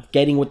 yeah, I'm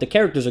getting what the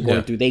characters are going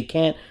Yeah. through. They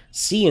can't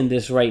see in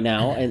this right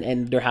now,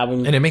 and they're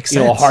having And it makes a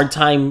sense. hard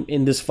time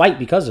in this fight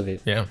because of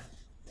it. Yeah.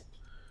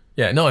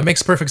 Yeah, no, it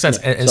makes perfect sense,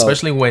 and so-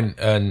 especially when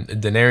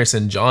Daenerys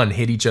and Jon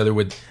hit each other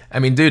with. I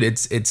mean, dude,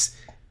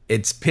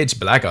 it's pitch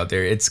black out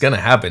there. It's gonna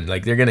happen.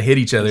 Like they're gonna hit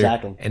each other,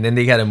 Exactly. and then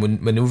they gotta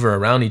maneuver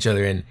around each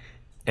other.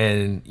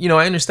 And you know,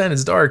 I understand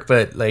it's dark,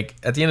 but like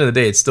at the end of the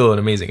day, it's still an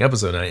amazing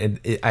episode.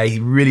 I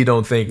really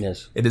don't think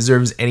Yes. it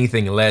deserves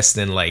anything less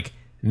than like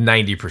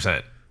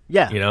 90%.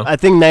 Yeah, You know? I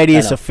think 90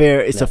 is know.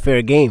 a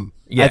fair game.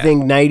 Yeah. I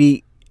think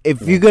 90.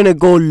 If you're gonna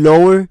go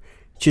lower,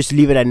 just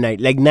leave it at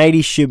 90. Like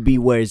 90 should be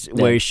where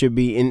it should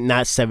be, in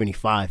not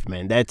 75.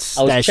 Man, I was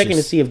that's checking to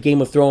just, see if Game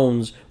of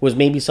Thrones was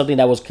maybe something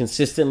that was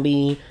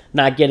consistently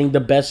not getting the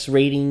best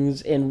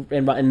ratings, and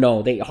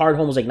no, Hard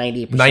Home was like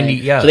 98%. 90,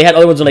 yeah. So they had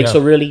other ones like Yeah. So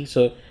really,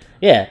 so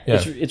yeah, Yeah.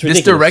 it's This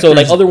ridiculous. So like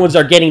director's- other ones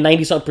are getting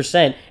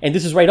 90-something%, and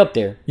this is right up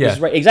there. Yeah. This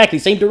is right, exactly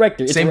same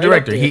director. It's Same right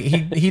up director.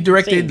 there. He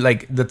directed Same.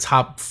 like the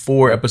top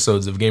 4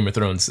 episodes of Game of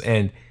Thrones,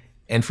 and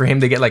for him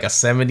to get like a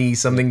 70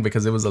 something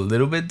because it was a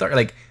little bit dark.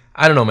 Like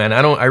I don't know, man.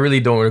 I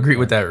really don't agree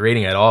with that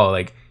rating at all.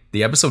 Like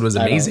the episode was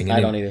amazing. I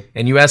and don't either.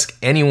 And you ask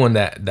anyone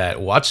that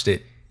watched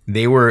it,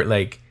 they were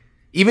like,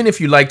 even if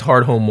you liked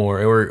Hard Home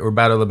more or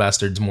Battle of the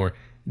Bastards more,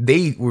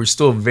 they were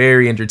still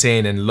very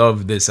entertained and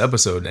loved this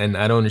episode. And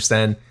I don't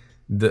understand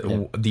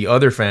the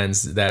other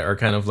fans that are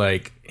kind of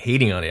like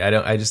hating on it.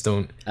 I just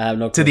don't. I have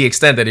no To clue. the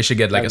extent that it should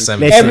get like a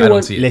 70. Listen, I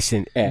don't see it.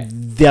 listen. Yeah.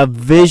 The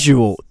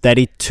visual that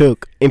it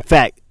took. In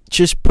fact,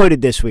 just put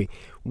it this way: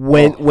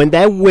 when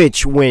that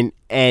witch went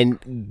and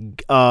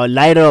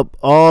light up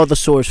all the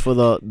swords for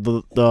the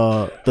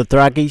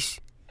Thrakis,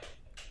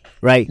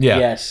 right? Yeah.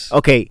 Yes.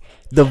 Okay,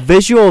 the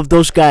visual of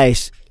those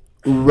guys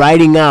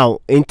riding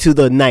out into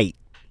the night,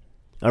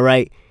 all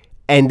right,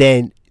 and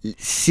then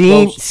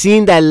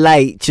seeing that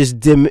light just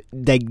dim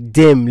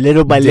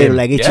little by little,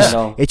 like it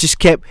Yeah.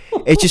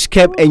 just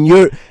kept and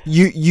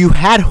you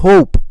had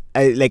hope.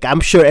 Like I'm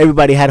sure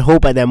everybody had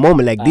hope at that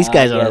moment. Like these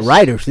guys are yes.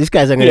 writers. These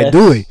guys are gonna Yes.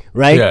 do it,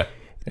 right? Yeah.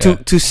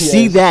 To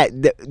see Yes.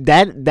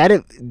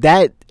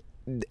 that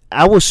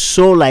I was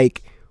so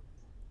like,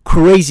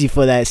 crazy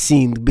for that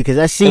scene because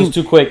that It scene was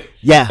too quick.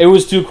 Yeah. It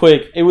was too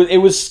quick. It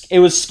was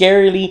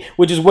scarily,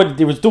 which is what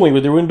they was doing.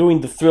 They were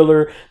doing the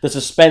thriller, the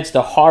suspense,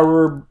 the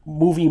horror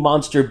movie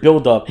monster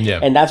buildup. Yeah.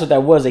 And that's what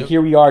that was. Like,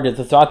 here we are, the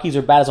Thrakis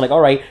are badass. I'm like, all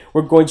right,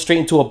 we're going straight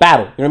into a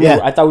battle. You know what I mean?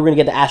 Yeah. I thought we were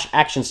gonna get the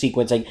action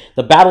sequence. Like,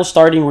 the battle's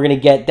starting, we're gonna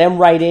get them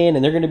right in,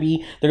 and they're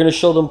gonna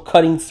show them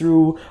cutting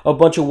through a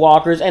bunch of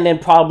walkers, and then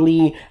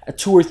probably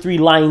 2 or 3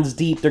 lines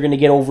deep, they're gonna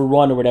get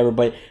overrun or whatever.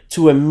 But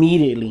to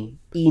immediately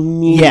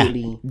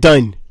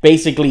done.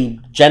 basically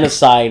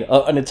genocide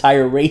an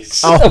entire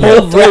race. Oh, of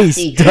a race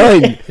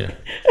Dothraki. done.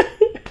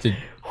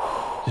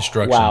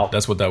 Destruction. Wow.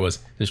 That's what that was.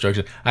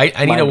 Destruction.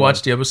 I need to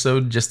watch the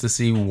episode just to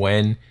see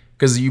when,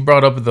 because you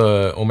brought up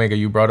the Omega.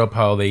 You brought up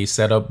how they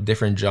set up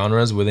different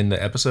genres within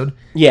the episode.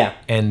 Yeah.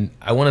 And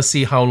I want to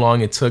see how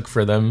long it took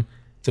for them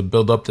to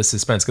build up the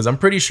suspense, because I'm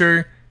pretty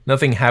sure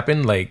nothing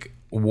happened like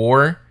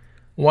war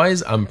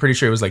wise. I'm pretty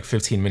sure it was like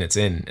 15 minutes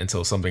in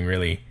until something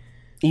really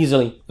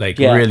Easily.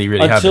 really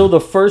until happened. the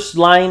first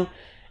line.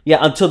 Yeah,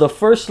 until the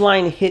first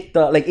line hit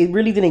the, like, it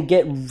really didn't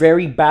get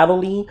very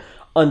battle-y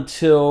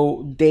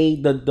until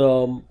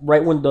the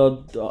right when the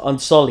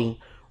Unsullied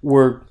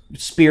were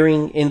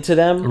spearing into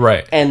them,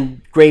 Right.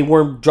 And Grey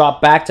Worm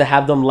dropped back to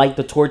have them light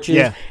the torches,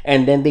 Yeah.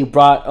 and then they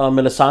brought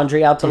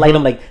Melisandre out to light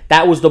them. Like,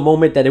 that was the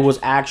moment that it was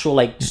actual,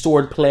 like,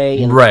 sword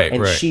play and,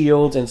 Right.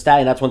 shields and stat,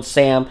 and that's when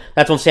Sam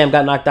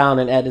got knocked down,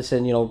 and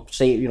Edison,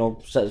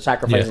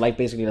 sacrificed his life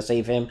basically to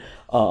save him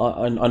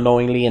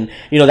unknowingly, and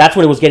that's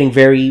when it was getting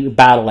very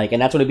battle like,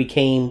 and that's when it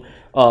became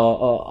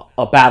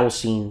a battle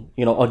scene,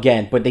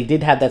 again. But they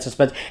did have that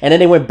suspense, and then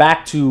they went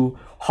back to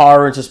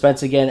horror and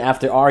suspense again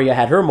after Arya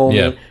had her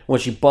moment when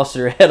she busted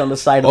her head on the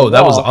side of the wall.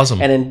 that was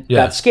awesome. And then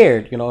got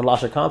scared, and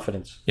lost her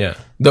confidence. Yeah.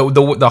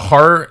 The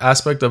horror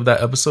aspect of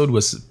that episode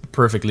was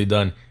perfectly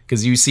done,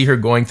 because you see her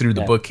going through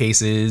the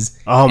bookcases.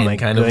 Oh and my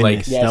kind goodness, of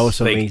like Yes. that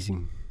was like,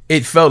 amazing.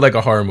 it felt like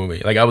a horror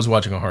movie. Like I was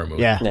watching a horror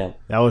movie. Yeah,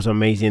 that was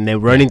amazing. They're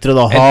running through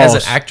the And halls.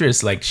 as an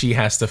actress, like she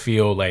has to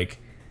feel like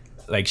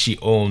she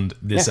owned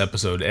this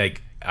episode.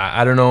 Like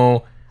I don't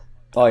know.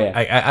 Oh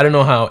yeah. I don't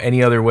know how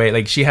any other way.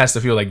 Like she has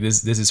to feel like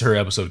this is her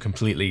episode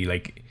completely.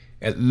 Like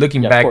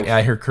looking back course.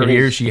 at her It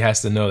career, is. she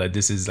has to know that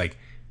this is like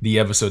the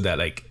episode that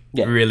like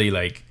really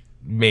like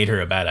made her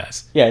a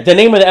badass. Yeah, the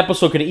name of the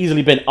episode could have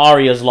easily been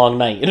Arya's Long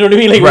Night. You know what I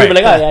mean? Like, Right. we'd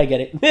be like, oh yeah, I get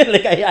it.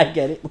 Like, I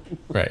get it.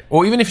 Right.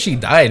 Well, even if she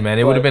died, man,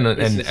 it would have been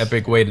this an is-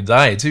 epic way to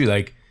die too.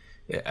 Like,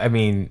 I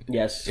mean,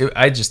 Yes.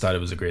 I just thought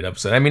it was a great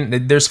episode. I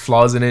mean, there's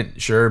flaws in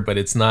it, sure, but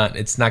it's not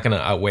gonna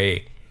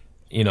outweigh,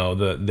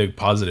 the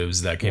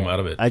positives that came out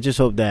of it. I just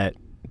hope that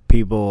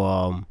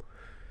people,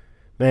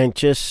 man,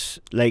 just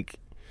like,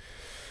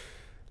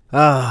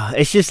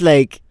 it's just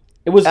like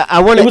It was. I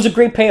wanna- It was a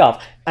great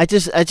payoff. I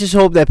just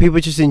hope that people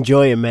just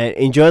enjoy it, man.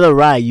 Enjoy the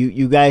ride.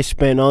 You guys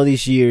spent all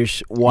these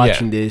years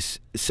watching this.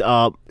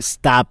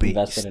 Stop it.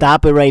 Invested in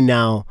Stop it right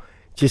now.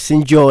 Just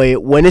enjoy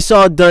it. When it's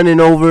all done and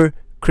over,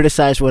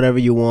 criticize whatever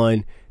you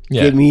want.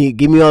 Yeah.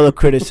 Give me all the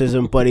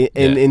criticism, but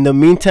in the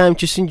meantime,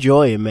 just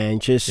enjoy it, man.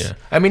 Just Yeah,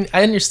 I mean,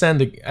 I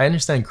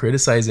understand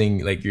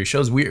criticizing like your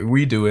shows.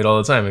 We do it all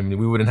the time. I mean,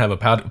 we wouldn't have a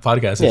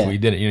podcast if we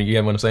didn't. You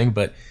get what I'm saying?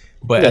 But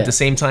at the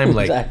same time,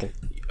 like, Exactly.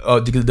 oh,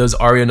 does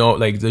Arya know?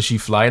 Like, does she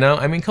fly now?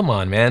 I mean, come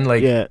on, man.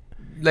 Like, yeah.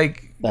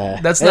 like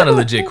that's not a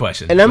legit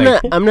question. And I'm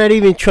Like, not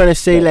even trying to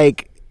say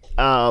like,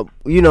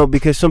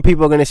 because some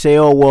people are gonna say,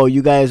 oh well,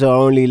 you guys are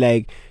only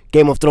like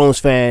Game of Thrones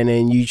fan,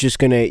 and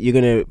you're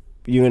gonna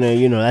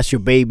that's your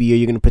baby, or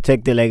you're gonna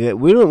protect it. Like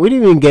we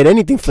didn't even get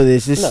anything for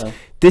this.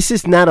 This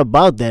is not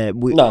about that.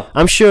 No.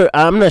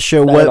 I'm not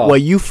sure Not at all.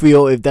 what you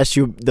feel, if that's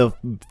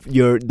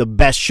the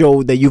best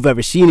show that you've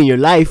ever seen in your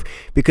life,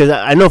 because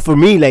I know for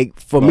me,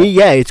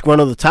 yeah, it's one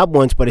of the top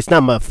ones, but it's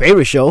not my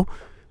favorite show.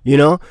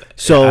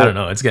 So I don't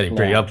know. It's getting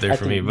pretty up there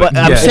for me, but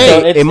but I'm yeah.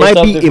 saying It's it might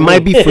up be there it for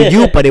might me. be for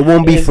you, but it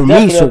won't be It's for me.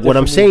 definitely So up there what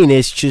I'm for me. saying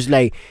is just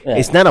like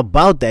it's not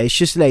about that. It's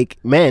just like,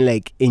 man,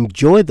 like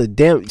enjoy the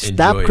damn.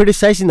 Stop Enjoy it.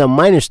 criticizing the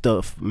minor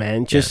stuff,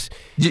 man. Just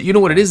You know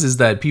what it is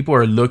that people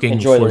are looking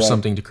Enjoy the for ride.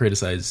 something to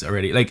criticize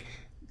already. Like,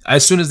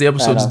 as soon as the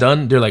episode's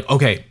done, they're like,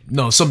 okay,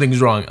 no,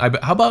 something's wrong.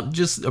 How about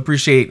just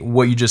appreciate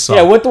what you just saw?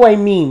 Yeah, what do I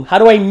meme? How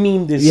do I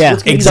meme this? Yeah,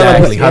 What's gonna be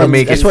exactly. the- How to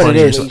make That's it what it funny.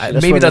 is. So, That's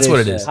maybe what that's it what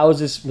is. it is. How is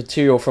this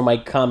material for my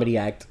comedy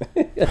act?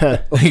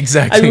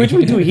 Exactly. I mean, which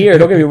we do here.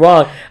 Don't get me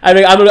wrong.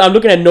 I'm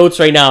looking at notes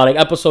right now, like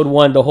episode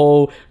 1,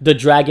 the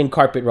dragon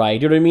carpet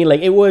ride. You know what I mean? Like,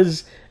 it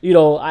was,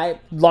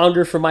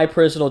 longer for my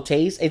personal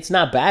taste. It's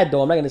not bad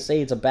though. I'm not gonna say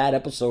it's a bad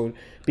episode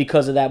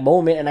because of that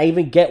moment, and I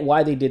even get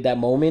why they did that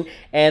moment,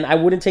 and I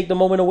wouldn't take the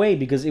moment away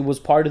because it was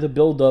part of the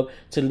build-up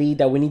to lead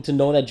that we need to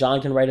know that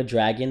Jon can ride a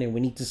dragon, and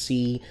we need to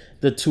see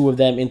the two of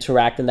them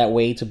interact in that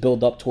way to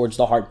build up towards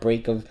the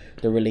heartbreak of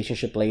the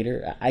relationship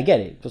later. I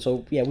get it.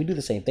 So yeah, we do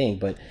the same thing,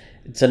 but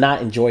to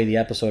not enjoy the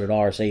episode at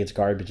all or say it's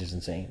garbage is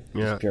insane.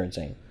 Yeah. It's pure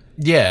insane.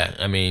 Yeah,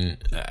 I mean,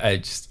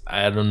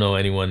 I don't know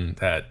anyone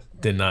that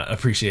did not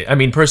appreciate. I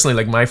mean, personally,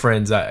 like my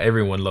friends,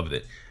 everyone loved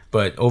it,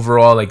 but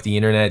overall, like the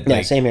internet, Yeah,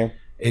 like, same here.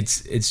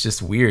 it's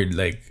just weird.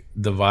 Like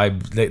the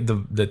vibe,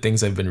 the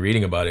things I've been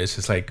reading about it, it's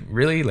just like,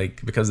 really,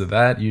 like because of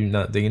that you're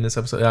not digging this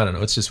episode. I don't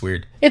know, it's just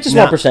weird. It's a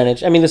small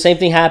percentage. I mean, the same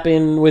thing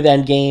happened with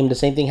Endgame. The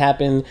same thing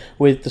happened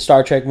with the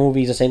Star Trek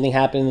movies. The same thing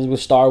happens with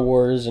Star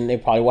Wars, and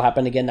it probably will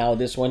happen again now with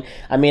this one.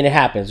 I mean, it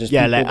happens. There's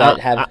people that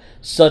have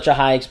such a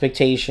high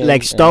expectation.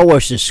 Like Star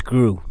Wars is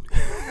screw.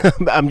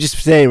 I'm just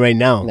saying right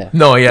now.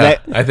 No, yeah,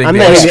 like, I think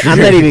I'm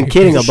not even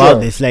kidding about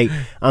this. Like,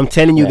 I'm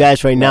telling you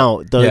guys right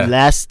now, the Yeah.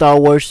 last Star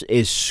Wars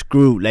is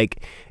screwed.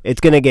 Like,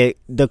 it's gonna get,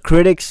 the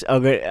critics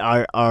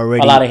are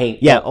already A lot of hate.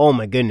 Yeah. Yep. Oh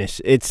my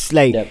goodness. It's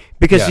like Yep.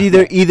 because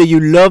Yeah. either you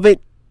love it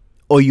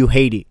or you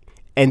hate it,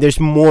 and there's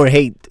more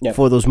hate Yep.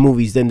 for those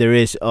movies than there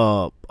is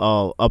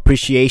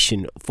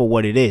appreciation for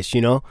what it is.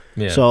 You know.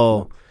 Yeah.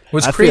 So.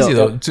 What's I crazy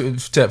feel-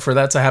 though, for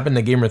that to happen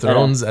to Game of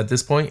Thrones at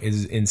this point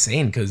is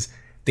insane, because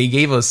they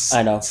gave us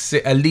I know.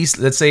 at least,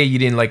 let's say you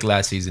didn't like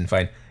last season,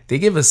 fine. They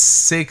gave us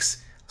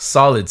 6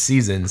 solid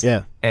seasons.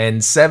 Yeah.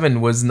 And 7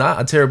 was not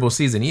a terrible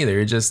season either.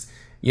 It just,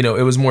 it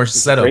was more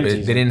setup. great They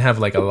season. didn't have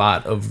like a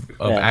lot of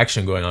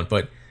action going on,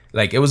 but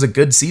like it was a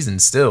good season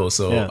still.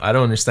 So Yeah. I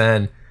don't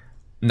understand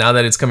now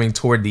that it's coming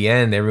toward the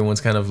end,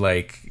 everyone's kind of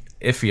like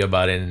iffy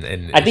about it.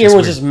 And I think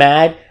everyone's just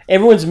mad.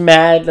 Everyone's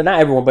mad.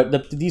 Not everyone,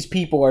 but these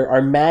people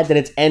are mad that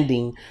it's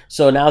ending.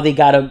 So now they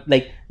gotta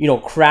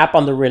crap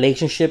on the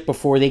relationship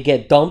before they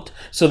get dumped,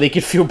 so they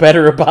can feel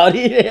better about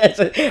it.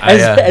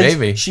 as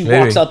maybe, she maybe.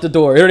 walks out the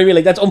door. You know what I mean?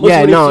 Like that's almost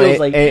what it feels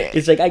like.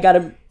 It's like I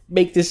gotta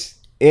make this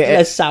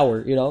less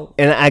sour.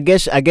 And I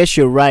guess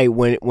you're right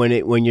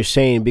when you're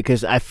saying,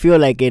 because I feel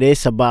like it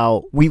is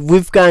about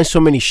we've gotten so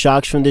many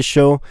shocks from this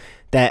show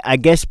that I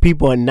guess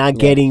people are not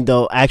getting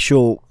the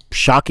actual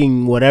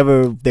shocking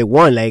whatever they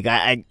want. Like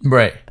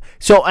right.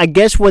 So I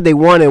guess what they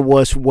wanted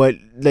was what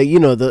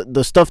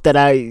the stuff that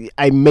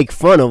I make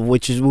fun of,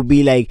 which would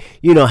be like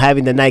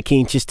having the Night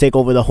King just take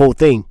over the whole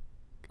thing.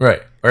 Right.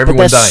 Or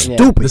everyone that's dying.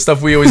 stupid. The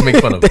stuff we always make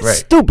fun of. That's Right.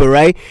 stupid,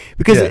 right?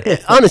 Because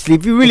honestly,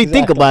 if you really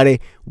think about it,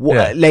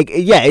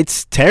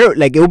 it's terrible.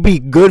 Like, it would be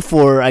good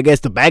for, I guess,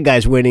 the bad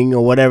guys winning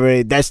or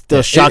whatever. That's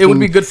the shocking. It would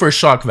be good for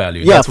shock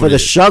value. Yeah, That's for what the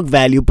it is. shock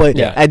value. But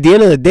at the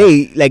end of the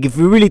day, like, if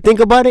you really think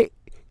about it,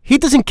 he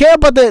doesn't care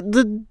about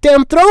the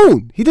damn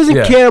throne. He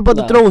doesn't care about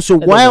the throne. So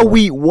why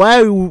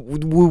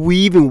would we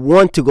even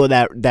want to go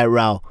that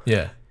route?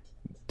 Yeah.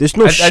 There's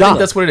no I shock. think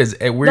that's what it is.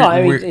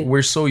 mean,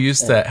 We're so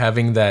used to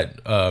having that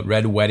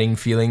red wedding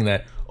feeling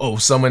that,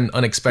 someone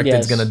unexpected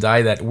is gonna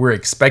die, that we're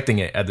expecting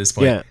it at this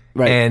point. Yeah,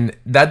 right. And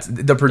that's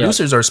the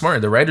producers are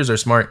smart. The writers are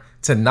smart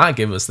to not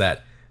give us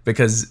that,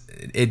 because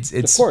it's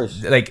Of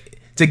course. like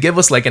to give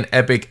us like an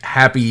epic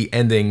happy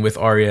ending with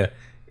Arya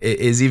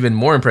is even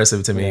more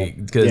impressive to me,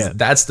 because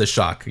that's the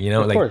shock.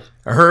 Like course.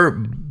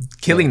 her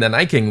killing the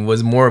Night King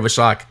was more of a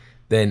shock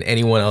than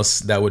anyone else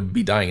that would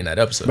be dying in that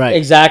episode. Right.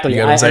 Exactly. You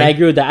get what I'm And saying? I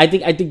agree with that. I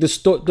think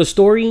the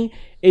story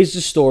is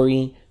the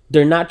story.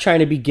 They're not trying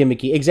to be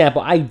gimmicky.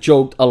 Example, I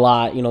joked a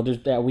lot.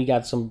 We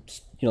got some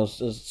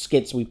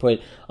skits we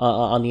put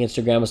on the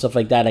Instagram and stuff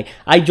like that. Like,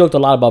 I joked a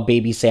lot about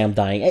Baby Sam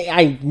dying.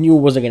 I knew it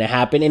wasn't gonna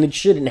happen, and it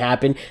shouldn't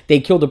happen. They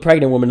killed a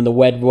pregnant woman in the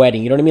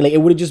wedding. You know what I mean? Like, it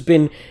would have just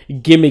been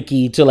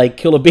gimmicky to like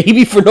kill a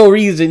baby for no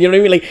reason. You know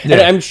what I mean? Like, and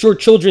I'm sure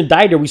children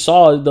died there. We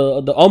saw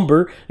the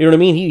Umber. You know what I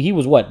mean? He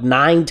was what,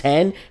 9,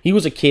 10? He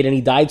was a kid and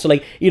he died. So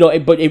like,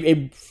 but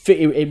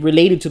it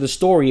related to the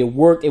story. It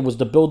worked. It was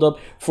the build up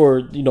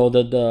for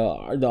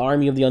the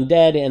army of the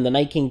undead, and the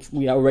Night King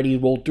we already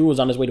rolled through,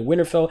 was on his way to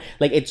Winterfell.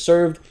 Like, it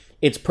served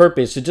its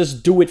purpose. To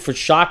just do it for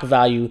shock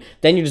value,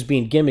 then you're just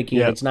being gimmicky.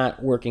 Yeah. And it's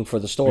not working for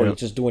the story.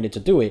 It's just doing it to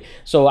do it.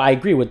 So I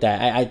agree with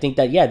that. I think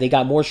that they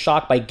got more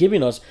shock by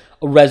giving us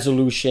a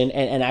resolution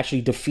and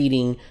actually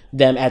defeating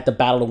them at the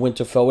Battle of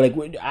Winterfell.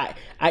 Like,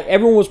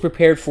 everyone was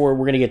prepared for,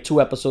 we're gonna get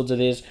 2 episodes of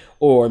this,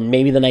 or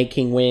maybe the Night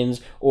King wins,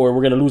 or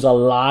we're gonna lose a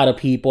lot of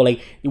people. Like,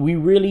 we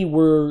really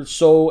were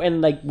so, and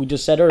like we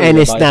just said earlier, and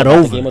it's about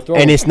not the Game of over.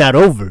 Thrones. And it's not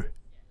over.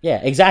 Yeah,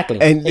 exactly.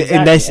 And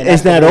exactly. that's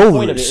it's the not whole over.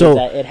 point of it, is So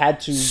that it had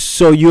to.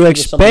 So you're give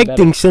us something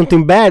expecting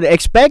something bad.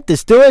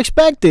 Still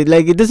expect it.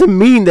 Like, it doesn't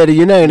mean that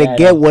you're not gonna Yeah, I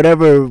get know.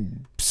 whatever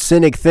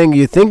cynic thing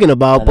you're thinking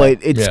about, but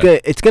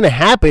it's gonna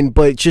happen.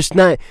 But just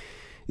not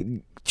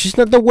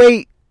the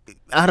way.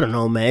 I don't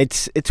know, man.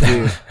 It's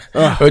weird.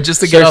 But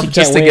just to Cersei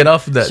get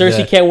off, can't win.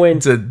 Cersei can't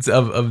win.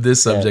 of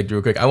this subject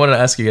real quick. I wanted to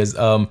ask you guys,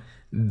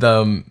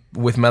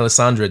 with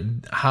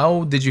Melisandre,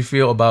 how did you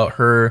feel about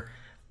her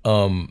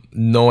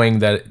knowing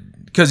that,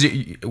 because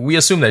we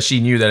assume that she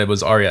knew that it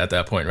was Arya at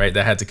that point, right?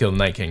 That had to kill the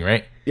Night King,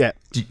 right? Yeah.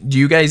 Do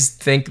you guys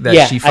think that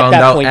Yeah, she at found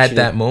that out point at she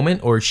that did.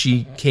 moment, or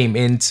she came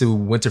into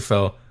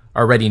Winterfell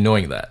already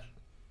knowing that?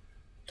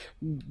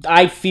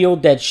 I feel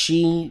that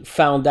she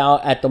found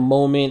out at the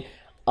moment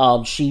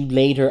she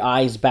laid her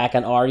eyes back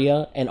on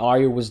Arya, and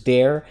Arya was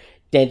there.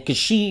 Then, because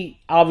she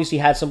obviously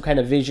had some kind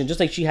of vision, just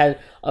like she had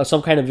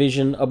some kind of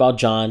vision about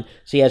Jon.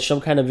 She had some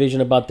kind of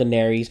vision about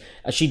Daenerys.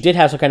 She did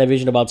have some kind of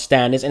vision about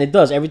Stannis, and it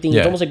does everything. Yeah.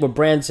 It's almost like what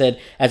Bran said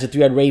as a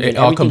three-eyed raven. It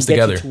all Everything comes gets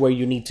together. you to where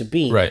you need to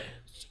be. Right.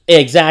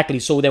 Exactly.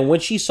 So then when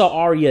she saw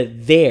Arya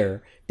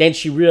there, then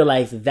she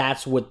realized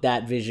that's what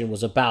that vision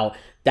was about.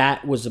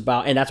 that was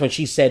about, and that's when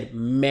she said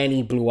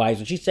many blue eyes.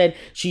 When she said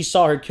she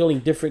saw her killing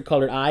different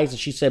colored eyes, and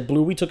she said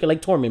blue, we took it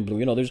like Tormund blue.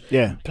 You know, there's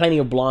plenty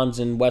of blondes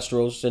in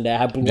Westeros and that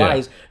have blue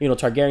eyes. You know,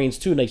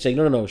 Targaryens too. And they say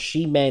no.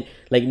 She meant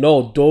like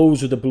no,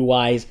 those are the blue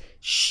eyes.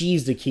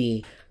 She's the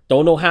key.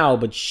 Don't know how,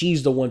 but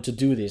she's the one to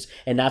do this.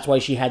 And that's why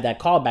she had that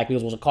callback,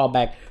 because it was a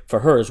callback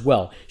for her as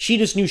well. She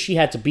just knew she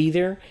had to be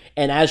there.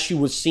 And as she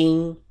was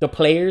seeing the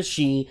players,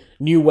 she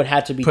knew what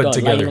had to be done.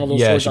 Lighting all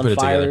those swords on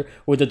fire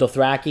with the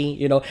Dothraki.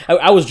 You know,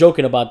 I was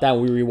joking about that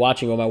when we were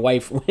rewatching with my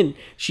wife when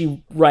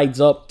she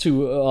rides up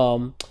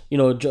to,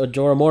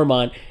 Jorah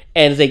Mormont.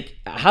 And it's like,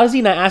 how is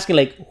he not asking,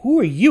 like, who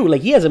are you?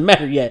 Like, he hasn't met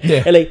her yet.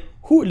 Yeah. And like,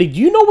 who, like, do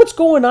you know what's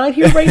going on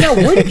here right now?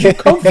 Where did you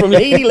come from,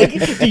 lady? Like,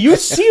 do you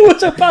see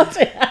what's about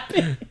to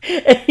happen?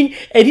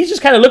 And he's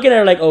just kind of looking at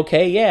her like,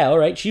 okay, yeah, all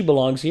right, she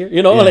belongs here.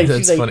 You know, like, that's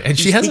she's like, funny. And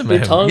she hasn't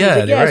met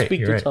him.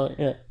 Speak your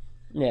tongue.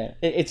 Yeah,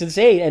 it's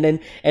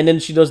insane. And then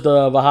she does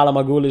the Valhalla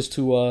Morghulis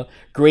to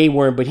Grey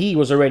Worm, but he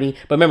was already.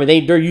 But remember,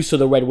 they're used to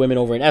the red women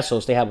over in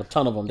Essos. They have a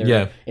ton of them.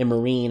 They're in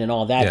Marine and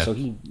all that. So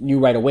he knew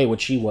right away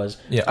what she was.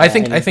 Yeah, I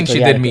think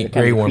she did meet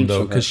Grey Worm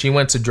though, because she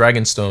went to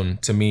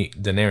Dragonstone to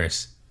meet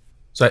Daenerys.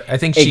 So I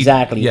think she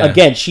exactly. Yeah.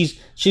 Again, she's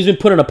been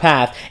put on a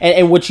path,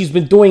 and what she's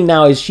been doing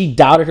now is she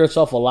doubted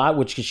herself a lot,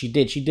 which she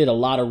did. She did a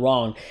lot of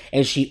wrong,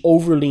 and she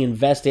overly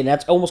invested. And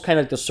that's almost kind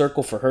of like the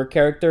circle for her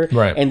character,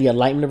 right? And the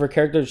enlightenment of her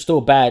character. Still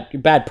a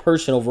bad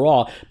person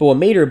overall, but what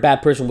made her a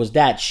bad person was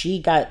that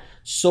she got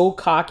so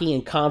cocky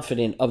and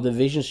confident of the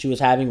vision she was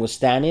having with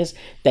Stannis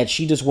that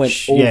she just went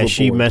overboard. Yeah,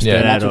 she messed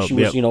that up. She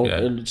was,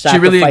 she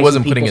really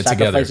wasn't putting it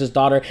together. His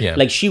daughter. Yeah.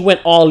 Like, she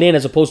went all in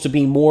as opposed to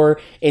being more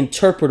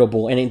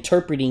interpretable and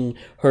interpreting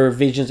her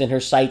visions and her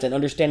sights and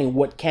understanding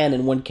what can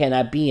and what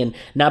cannot be, and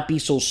not be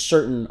so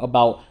certain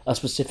about a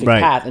specific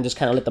path and just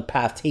kind of let the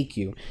path take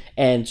you.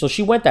 And so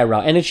she went that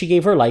route, and then she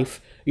gave her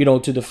life, to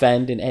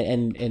defend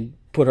and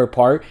put her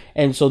part.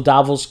 And so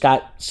Davos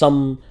got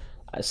some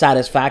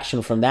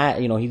satisfaction from that.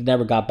 He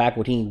never got back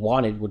what he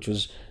wanted, which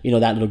was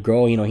that little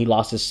girl. He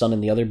lost his son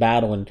in the other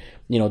battle, and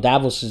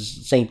Davos is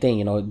the same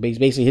thing.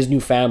 Basically his new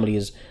family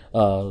is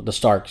the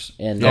Starks,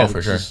 and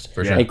for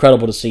sure.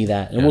 Incredible to see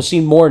that. And we'll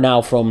see more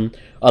now from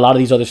a lot of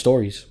these other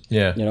stories.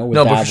 With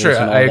but for sure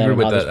I agree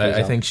with that.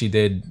 I think she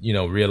did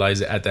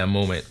realize it at that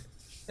moment,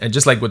 and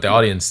just like with the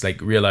audience,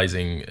 like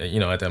realizing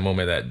at that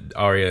moment that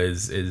Arya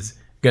is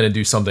gonna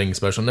do something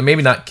special, and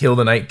maybe not kill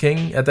the Night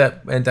King at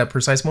that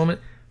precise moment,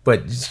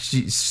 but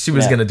she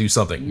was going to do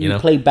something, You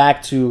play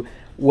back to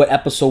what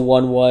episode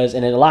 1 was,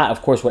 and then a lot,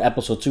 of course, what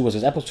episode 2 was.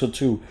 Because episode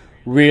 2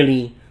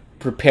 really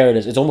prepared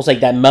us. It's almost like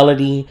that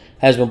melody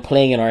has been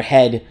playing in our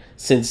head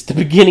since the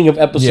beginning of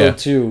episode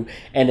 2,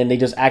 and then they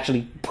just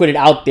actually put it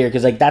out there,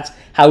 because like that's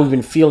how we've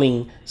been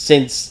feeling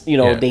since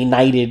they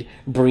knighted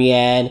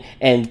Brienne,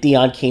 and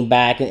Theon came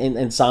back, and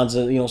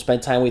Sansa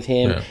spent time with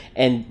him,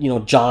 and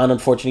Jon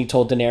unfortunately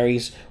told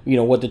Daenerys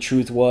what the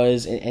truth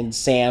was, and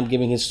Sam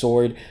giving his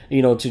sword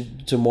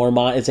to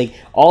Mormont. It's like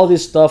all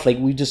this stuff, like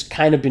we've just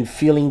kind of been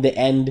feeling the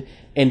end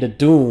and the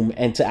doom,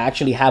 and to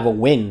actually have a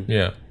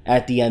win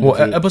at the end.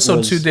 Well,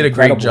 episode 2 did a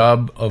great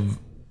job of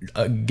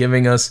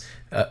giving us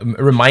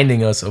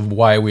reminding us of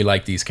why we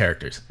like these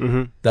characters.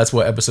 That's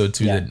what episode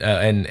 2 did,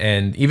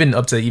 and even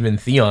up to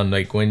Theon,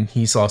 like when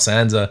he saw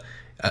Sansa,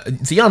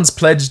 Theon's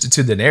pledged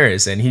to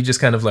Daenerys, and he just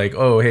kind of like,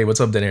 oh hey, what's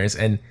up, Daenerys?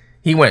 And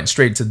he went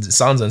straight to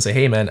Sansa and say,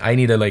 hey man, I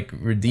need to like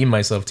redeem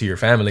myself to your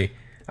family,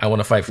 I want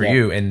to fight for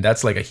you. And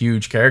that's like a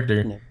huge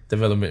character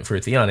development for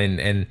Theon,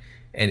 and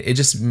it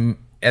just,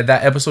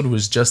 that episode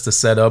was just to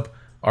set up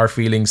our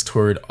feelings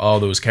toward all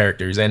those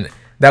characters, and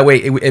that way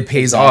it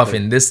pays off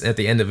in this at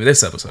the end of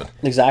this episode.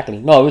 Exactly.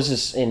 No, it was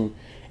just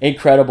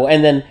incredible.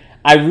 And then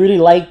I really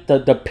liked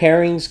the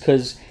pairings,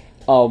 because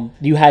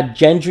you had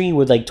Gendry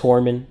with like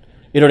Tormund,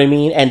 you know what I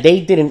mean? And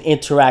they didn't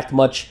interact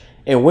much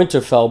in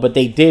Winterfell, but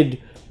they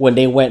did when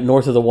they went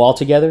north of the Wall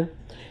together.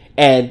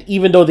 And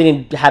even though they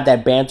didn't have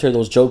that banter,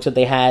 those jokes that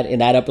they had in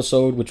that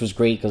episode, which was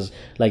great, because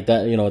like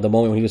that, the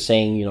moment when he was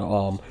saying,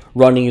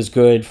 running is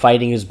good,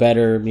 fighting is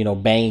better,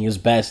 banging is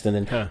best, and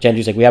then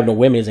Gendry's like, we have no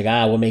women. He's like,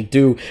 we'll make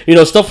do,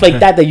 stuff like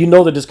that. That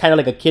they're just kind of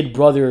like a kid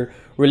brother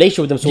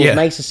relationship with them. So it was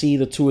nice to see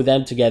the two of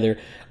them together.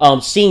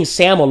 Seeing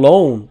Sam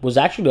alone was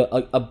actually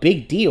a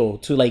big deal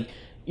to like.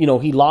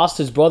 He lost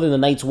his brother in the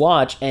Night's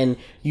Watch, and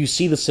you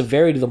see the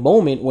severity of the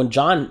moment when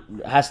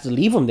Jon has to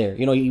leave him there.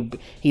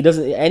 He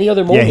doesn't. Any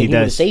other moment, he would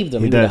have saved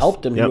him. He would have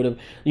helped him. He would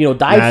have,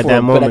 died for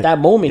him. But at that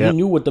moment, he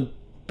knew what the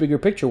bigger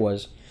picture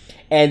was.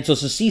 And so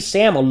to see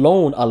Sam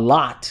alone a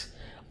lot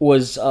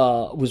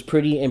was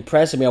pretty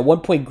impressive. I mean, at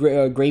one point,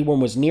 Grey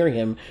Worm was near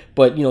him,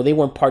 but they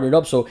weren't partnered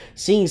up. So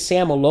seeing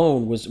Sam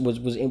alone was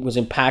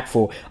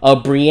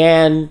impactful.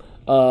 Brienne,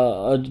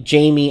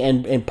 Jamie,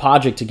 and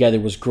Podrick together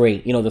was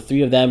great. The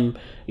three of them,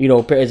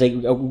 it's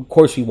like, of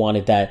course we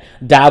wanted that.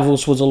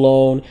 Davos was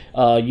alone.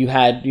 You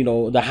had,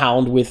 the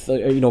Hound with,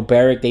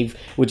 Beric.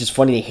 Which is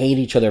funny, they hate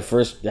each other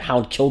first. The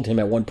Hound killed him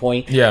at one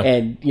point. Yeah.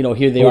 And,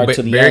 here they are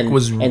to the Beric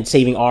end, and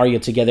saving Arya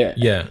together.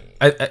 Yeah.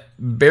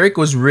 Beric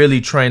was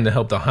really trying to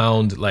help the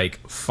Hound,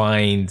 like,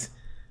 find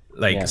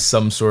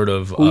some sort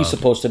of who he's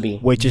supposed to be.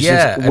 Which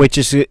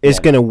is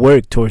gonna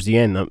work towards the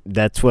end.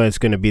 That's what's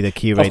gonna be the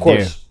key right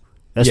there.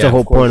 That's the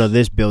whole point of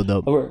this build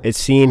up. It's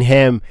seeing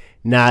him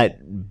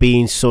not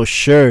being so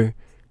sure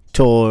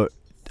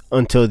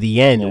until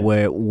the end,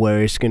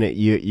 where it's gonna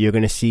you're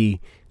gonna see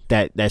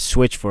that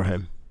switch for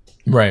him.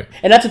 Right.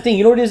 And that's the thing.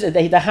 You know what it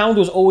is? The Hound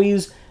was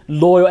always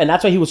loyal, and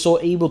that's why he was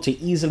so able to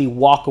easily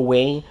walk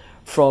away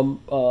from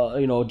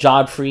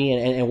Godfrey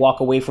and walk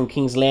away from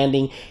King's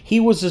Landing. He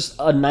was just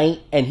a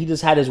knight, and he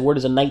just had his word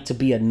as a knight to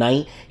be a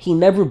knight. He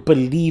never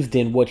believed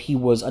in what he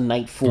was a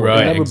knight for. Right,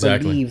 he never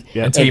exactly. believed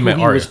in Until he who met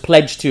he Arya. was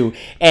pledged to.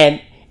 And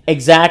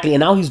exactly,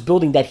 and now he's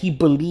building that he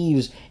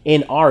believes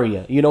in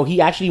Arya.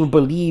 He actually even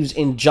believes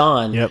in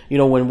Jon. Yep.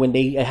 When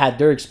they had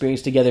their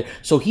experience together.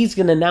 So he's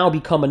gonna now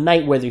become a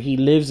knight, whether he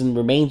lives and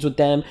remains with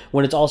them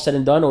when it's all said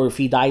and done, or if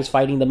he dies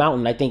fighting the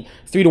Mountain. I think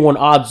 3-1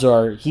 odds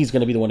are he's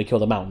gonna be the one to kill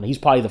the Mountain. He's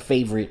probably the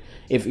favorite.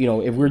 If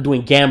we're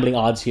doing gambling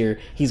odds here,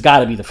 he's got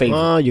to be the favorite.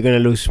 Oh, you're gonna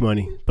lose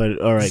money,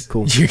 but all right,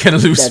 cool. You're gonna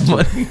lose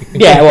money.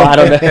 Yeah, well, I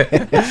don't know.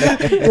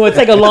 Well, it's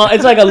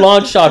like a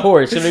long shot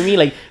horse. You know what I mean?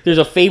 Like, there's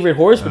a favorite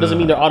horse, but doesn't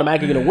mean they're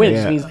automatically gonna win.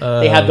 It means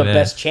they have the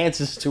best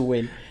chances to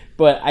win.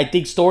 But I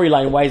think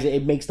storyline wise,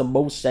 it makes the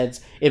most sense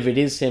if it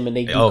is him and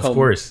they do of come,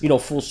 course.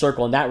 Full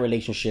circle in that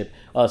relationship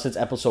since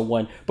episode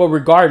 1. But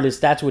regardless,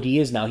 that's what he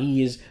is now.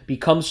 He is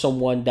become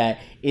someone that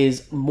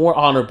is more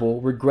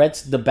honorable,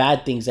 regrets the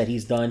bad things that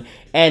he's done,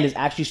 and is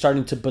actually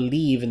starting to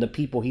believe in the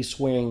people he's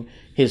swearing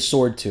his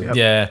sword to. Yep.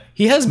 Yeah,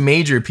 he has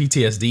major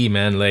PTSD,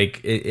 man. Like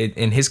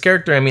in his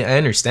character, I mean, I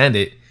understand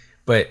it,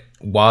 but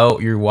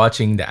while you're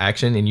watching the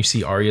action and you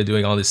see Arya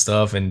doing all this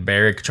stuff and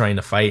Beric trying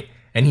to fight,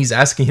 and he's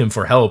asking him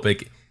for help,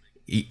 like.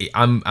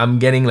 I'm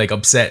getting like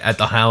upset at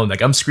the Hound.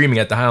 Like I'm screaming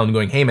at the Hound,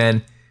 going, "Hey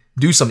man,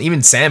 do something."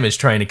 Even Sam is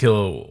trying to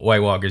kill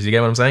White Walkers. You get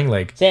what I'm saying?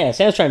 Like Sam's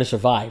trying to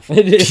survive.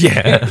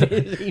 Yeah,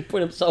 he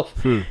put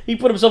himself in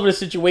a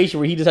situation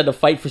where he just had to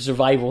fight for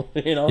survival.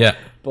 Yeah.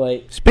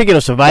 But speaking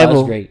of survival, that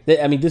was great.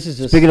 I mean, this is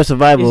just speaking of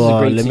survival.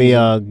 Let me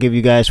season. give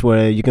you guys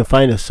where you can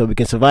find us so we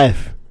can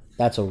survive.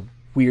 That's a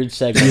weird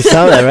segment. You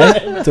sound that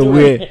right? It's a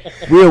weird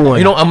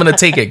one. I'm gonna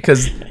take it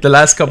because the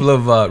last couple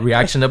of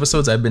reaction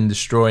episodes, I've been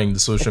destroying the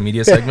social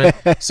media segment.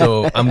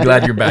 So I'm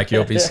glad you're back,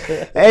 Yopis.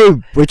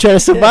 Hey, we're trying to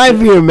survive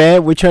here,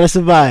 man. We're trying to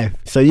survive.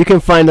 So you can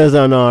find us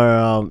on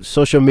our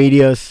social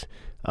medias.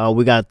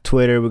 We got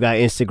Twitter, we got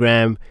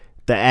Instagram.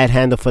 The ad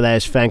handle for that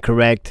is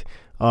FanCorrect.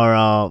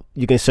 Or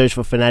you can search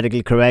for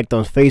Fanatically Correct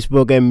on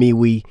Facebook and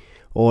MeWe.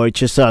 Or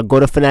just go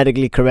to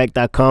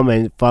fanaticallycorrect.com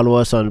and follow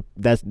us on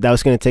that.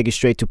 That's going to take you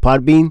straight to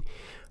Podbean.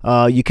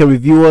 You can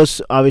review us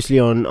obviously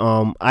on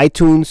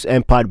iTunes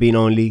and Podbean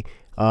only.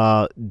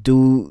 Go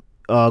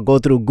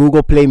through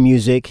Google Play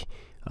Music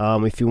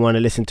if you want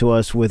to listen to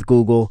us with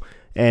Google.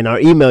 And our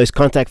email is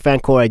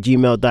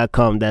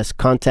contactfancor@gmail.com. That's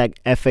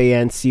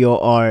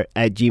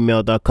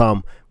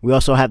contactfancor@gmail.com. We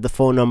also have the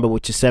phone number,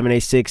 which is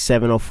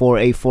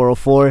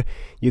 786-704-8404.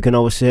 You can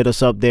always hit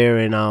us up there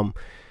and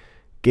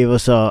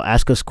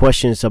ask us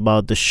questions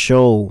about the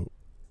show,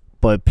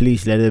 but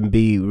please let them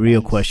be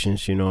real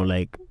questions.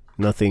 Like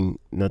nothing.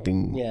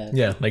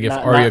 Yeah. Like if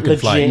Arya could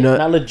fly,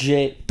 not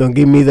legit. Don't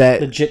give me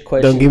that. Legit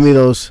questions. Don't give me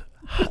those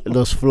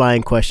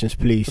flying questions,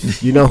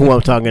 please. You know who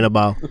I'm talking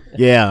about.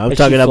 Yeah, I'm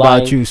talking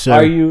about you, sir.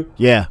 Are you?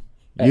 Yeah,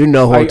 you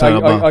know who I'm talking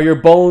about. Are your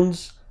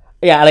bones?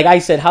 Yeah, like I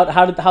said,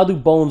 how do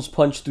bones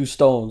punch through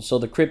stones? So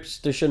the crypts,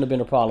 there shouldn't have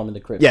been a problem in the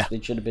crypts. Yeah,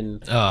 it should have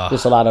been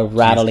just a lot of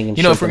rattling and.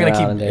 If we're gonna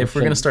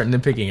start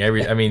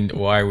nitpicking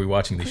why are we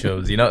watching the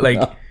shows?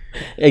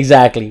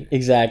 Exactly.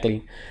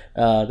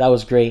 That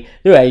was great.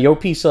 Yeah, your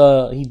piece.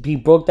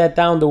 He broke that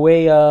down the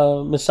way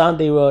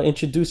Missandei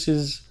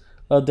introduces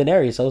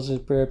Daenerys. That was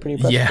pretty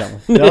impressive. Yeah.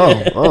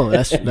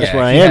 That's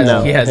where I am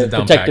now. He has it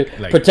down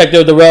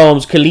Protector of the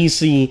Realms,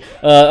 Khaleesi.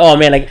 Oh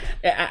man, like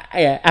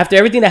after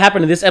everything that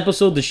happened in this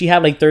episode, does she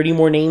have like 30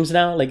 more names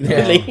now? Like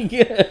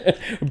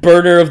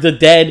Burner of the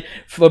Dead,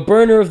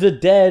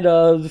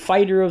 the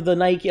Fighter of the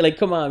Night. Like,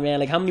 come on,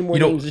 man. Like, how many more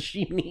names does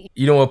she need?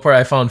 You know what part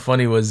I found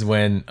funny was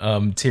when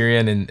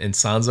Tyrion and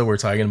Sansa were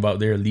talking about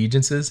their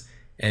allegiances,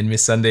 and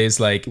Missandei's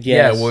like,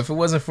 yes. well, if it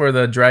wasn't for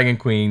the Dragon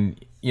Queen,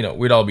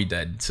 we'd all be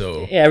dead.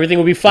 So yeah, everything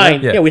would be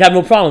fine. Yeah, we'd have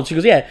no problems. She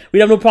goes, yeah,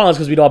 we'd have no problems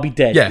because we'd all be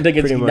dead. Yeah,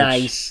 pretty much.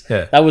 Nice.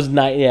 Yeah. That was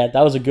nice. Yeah,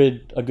 that was a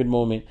good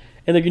moment.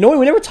 And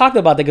we never talked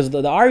about that because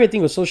the Arya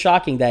thing was so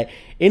shocking that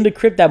in the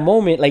crypt, that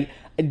moment, like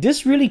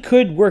this really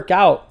could work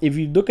out if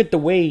you look at the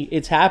way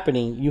it's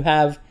happening. You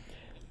have,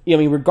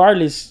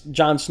 regardless,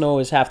 Jon Snow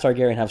is half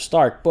Targaryen, half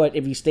Stark. But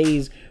if he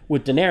stays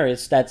with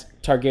Daenerys, that's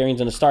Targaryens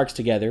and the Starks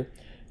together.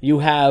 You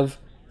have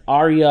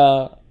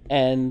Arya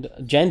and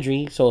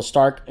Gendry, so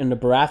Stark and the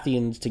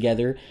Baratheons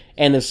together,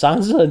 and if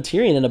Sansa and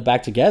Tyrion end up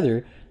back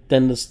together,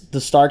 then the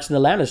Starks and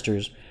the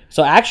Lannisters.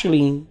 So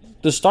actually,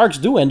 the Starks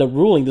do end up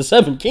ruling the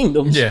Seven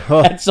Kingdoms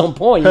at some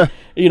point, by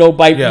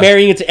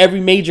marrying into every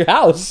major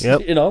house.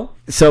 Yep.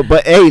 So,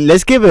 but hey,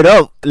 let's give it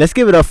up. Let's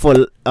give it up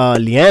for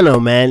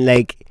Lyanna, man.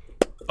 Like,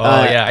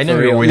 I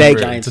never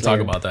waited to talk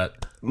about that.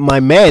 my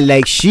man,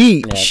 like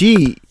she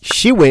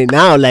went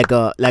out like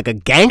a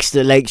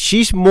gangster. Like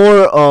she's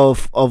more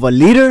of a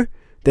leader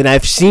than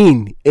I've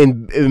seen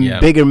in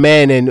bigger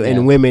men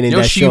and women in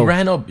that show.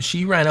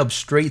 She ran up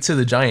straight to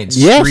the giant,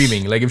 Yes.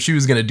 screaming like if she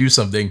was gonna do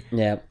something.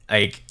 Yeah.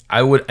 Like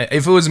I would,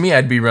 if it was me,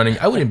 I'd be running.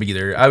 I wouldn't be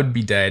there. I would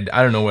be dead.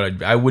 I don't know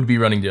what I would be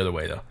running the other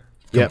way though.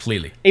 Yep.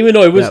 Completely. Even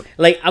though it was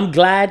like, I'm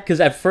glad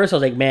because at first I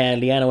was like, man,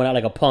 Lyanna went out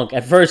like a punk.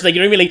 At first, like, you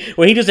know what I mean? Like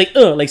when he just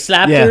like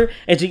slapped her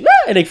and she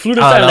and they flew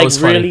to the side. Like was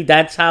funny. really,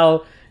 that's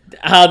how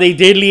they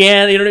did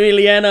Lyanna. You know what I mean?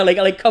 Lyanna,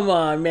 like come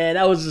on, man,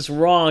 that was just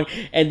wrong.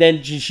 And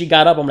then she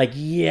got up. I'm like,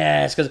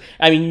 yes, because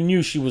I mean, you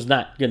knew she was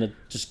not gonna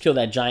just kill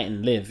that giant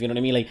and live. You know what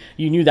I mean? Like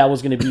you knew that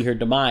was gonna be her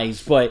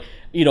demise, but.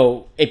 You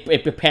know,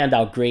 it panned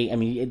out great. I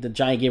mean, the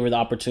giant gave her the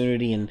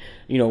opportunity, and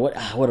you know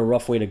what a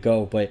rough way to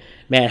go. But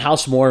man,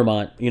 House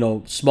Mormont, you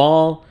know,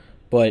 small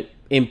but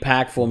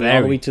impactful. I mean,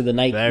 all the way to the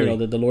night, you know,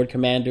 the Lord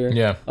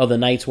Commander of the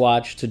Night's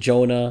Watch, to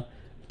Jonah,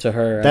 to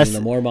her. I mean, the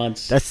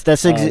Mormonts.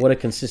 That's what a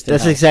consistent.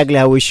 That's house. exactly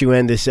how we should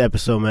end this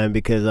episode, man.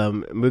 Because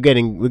we're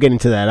getting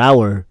to that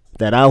hour.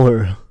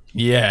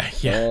 Yeah.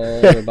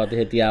 We're about to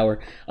hit the hour.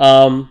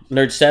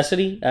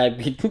 Nerdcessity.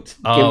 Game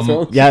of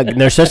Thrones. Yeah,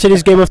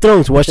 Nerdcessity's Game of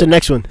Thrones. Watch the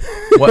next one.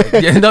 What?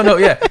 Yeah, no,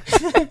 yeah.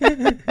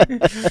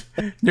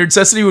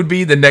 Nerdcessity would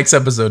be the next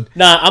episode.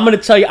 Nah, I'm gonna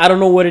tell you. I don't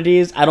know what it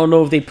is. I don't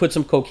know if they put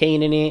some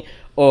cocaine in it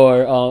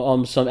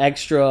or some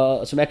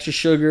extra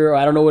sugar. Or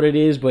I don't know what it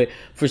is, but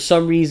for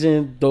some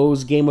reason,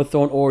 those Game of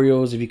Thrones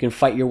Oreos, if you can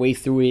fight your way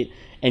through it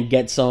and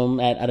get some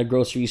at a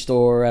grocery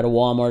store, at a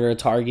Walmart or a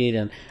Target,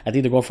 and I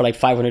think they're going for like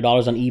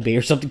 $500 on eBay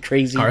or something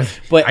crazy.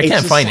 But I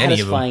can't find any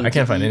of them. I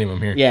can't find any of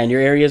them here. Yeah, in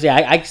your areas. Yeah,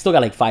 I still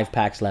got like 5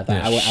 packs left.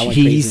 I went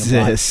crazy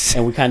in a lot,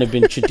 and we kind of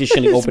been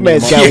traditionally opening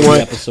them up every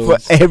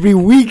episode. Every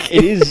week.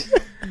 It is.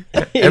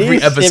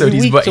 Every episode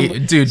he's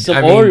dude.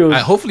 I mean,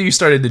 hopefully you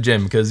started the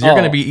gym because you're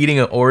gonna be eating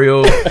an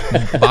Oreo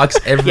box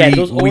every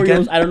those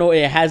weekend. Oreos, I don't know.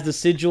 It has the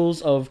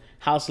sigils of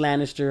House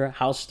Lannister,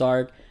 House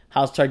Stark,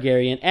 House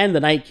Targaryen, and the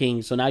Night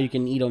King. So now you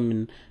can eat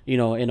them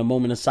in a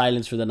moment of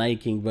silence for the Night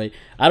King. But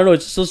I don't know.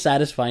 It's so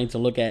satisfying to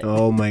look at.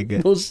 Oh my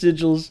god, those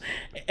sigils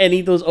and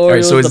eat those Oreos. All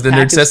right, so is the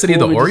Nerdcessity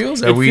the Oreos?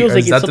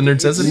 Is that the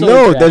Nerdcessity?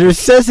 No, the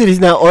Nerdcessity is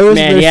not Oreos.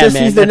 The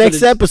Nerdcessity is the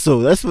next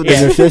episode. That's what the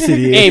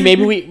Nerdcessity is. Hey,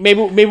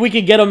 maybe we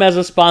could get them as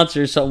a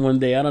sponsor or something one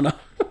day. I don't know.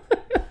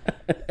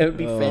 It would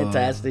be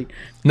fantastic.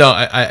 No,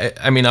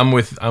 I mean I'm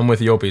with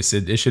Yopis.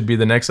 It should be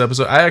the next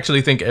episode. I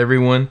actually think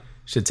everyone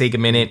should take a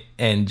minute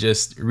and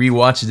just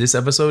rewatch this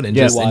episode and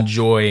just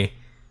enjoy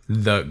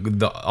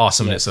the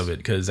awesomeness of it,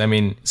 because I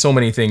mean so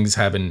many things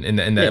happen in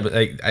the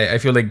like I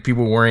feel like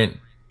people weren't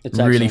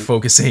really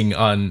focusing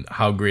on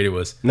how great it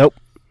was. Nope.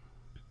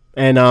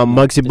 And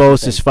Muggsy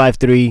Bogues is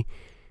 5'3",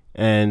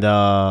 and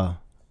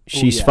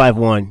she's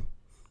 5'1".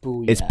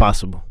 It's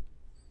possible.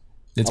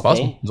 It's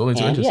possible. It's only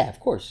 2 inches. Yeah, of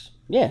course.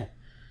 Yeah.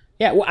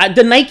 Well,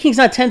 the Night King's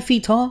not 10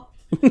 feet tall.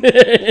 Yeah,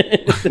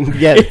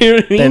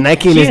 the Night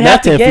King is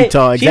not 10 feet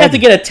tall. Exactly.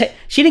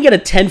 She didn't get a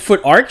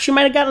 10-foot arc. She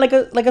might have got like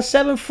a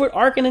 7-foot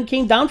arc and then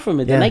came down from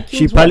it. The Night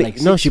King's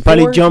she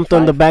probably jumped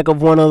on the back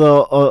of one of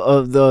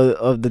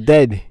the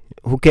dead.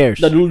 Who cares?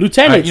 The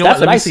lieutenant. That's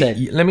what I said.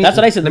 That's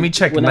what I said. Let me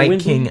check Night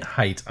King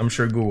height. I'm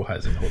sure Google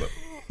has it. Hold up.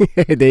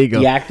 There you go.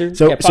 The actor.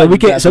 So we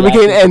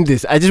can end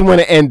this. I just want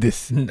to end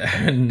this.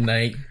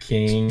 Night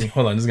King.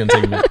 Hold on. This is gonna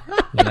take a minute.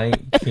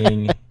 Night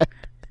King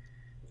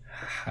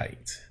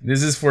height.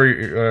 This is for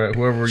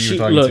whoever you're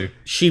talking to.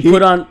 She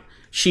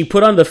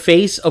put on the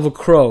face of a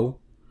crow,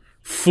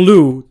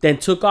 flew, then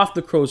took off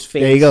the crow's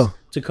face. There you go.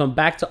 To come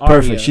back to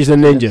Arya. Perfect. She's a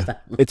ninja.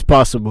 It's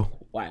possible.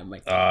 Why am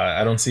I?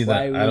 I don't see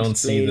that. I don't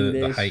see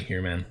the height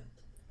here, man.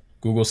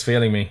 Google's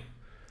failing me.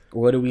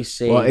 What do we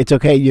say? Well, it's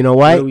okay. You know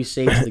why? What do we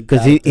say to the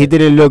because he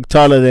didn't look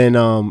taller than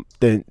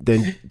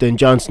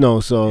Jon Snow.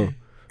 So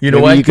you know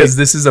why? Because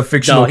this is a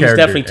fictional character. He's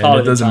definitely taller.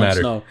 And it doesn't than Jon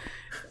matter. Snow.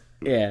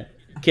 Yeah.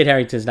 Kit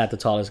Harington's not the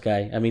tallest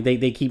guy. I mean,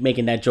 they keep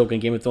making that joke in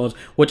Game of Thrones,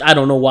 which I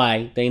don't know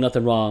why. There ain't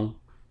nothing wrong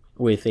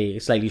with a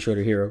slightly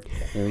shorter hero.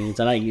 I mean, it's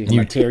not like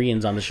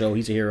Tyrion's on the show.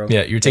 He's a hero.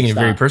 Yeah, you're taking it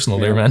very personal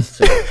there, man.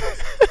 So.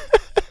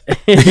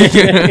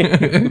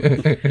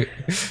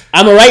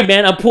 I'm alright,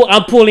 man. I'm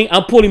pulling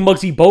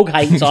Muggsy Bogues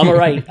height, so I'm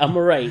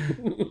alright.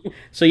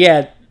 So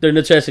yeah, their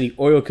necessity,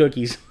 Oreo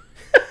cookies.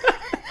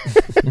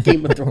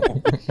 Game of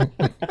Thrones.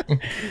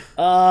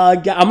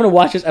 I'm gonna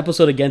watch this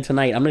episode again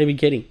tonight. I'm not even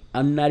kidding.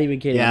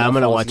 Yeah, I'm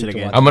gonna watch it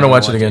again. I'm gonna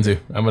watch it again too.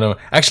 I'm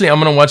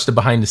gonna watch the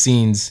behind the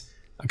scenes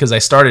because I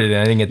started it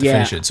and I didn't get to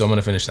finish it, so I'm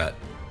gonna finish that.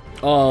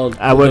 Oh,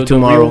 I work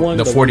tomorrow.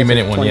 The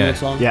 40-minute one,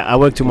 yeah. Yeah, I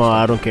work tomorrow.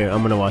 I don't care.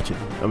 I'm gonna watch it.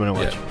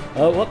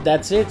 Oh, well,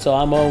 that's it. So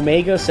I'm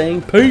Omega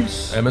saying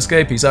peace.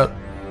 MSK, peace out.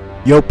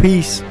 Yo,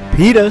 peace.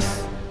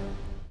 Petus.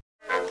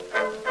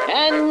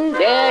 And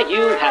there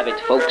you have it,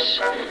 folks.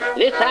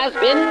 This has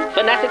been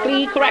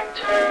Fanatically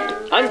Correct.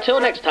 Until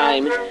next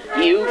time,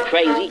 you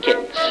crazy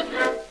kids.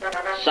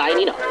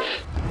 Signing off.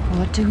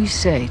 What do we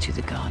say to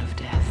the god of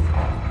death?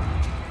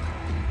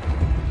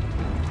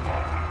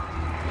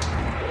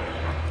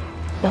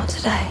 Not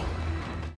today.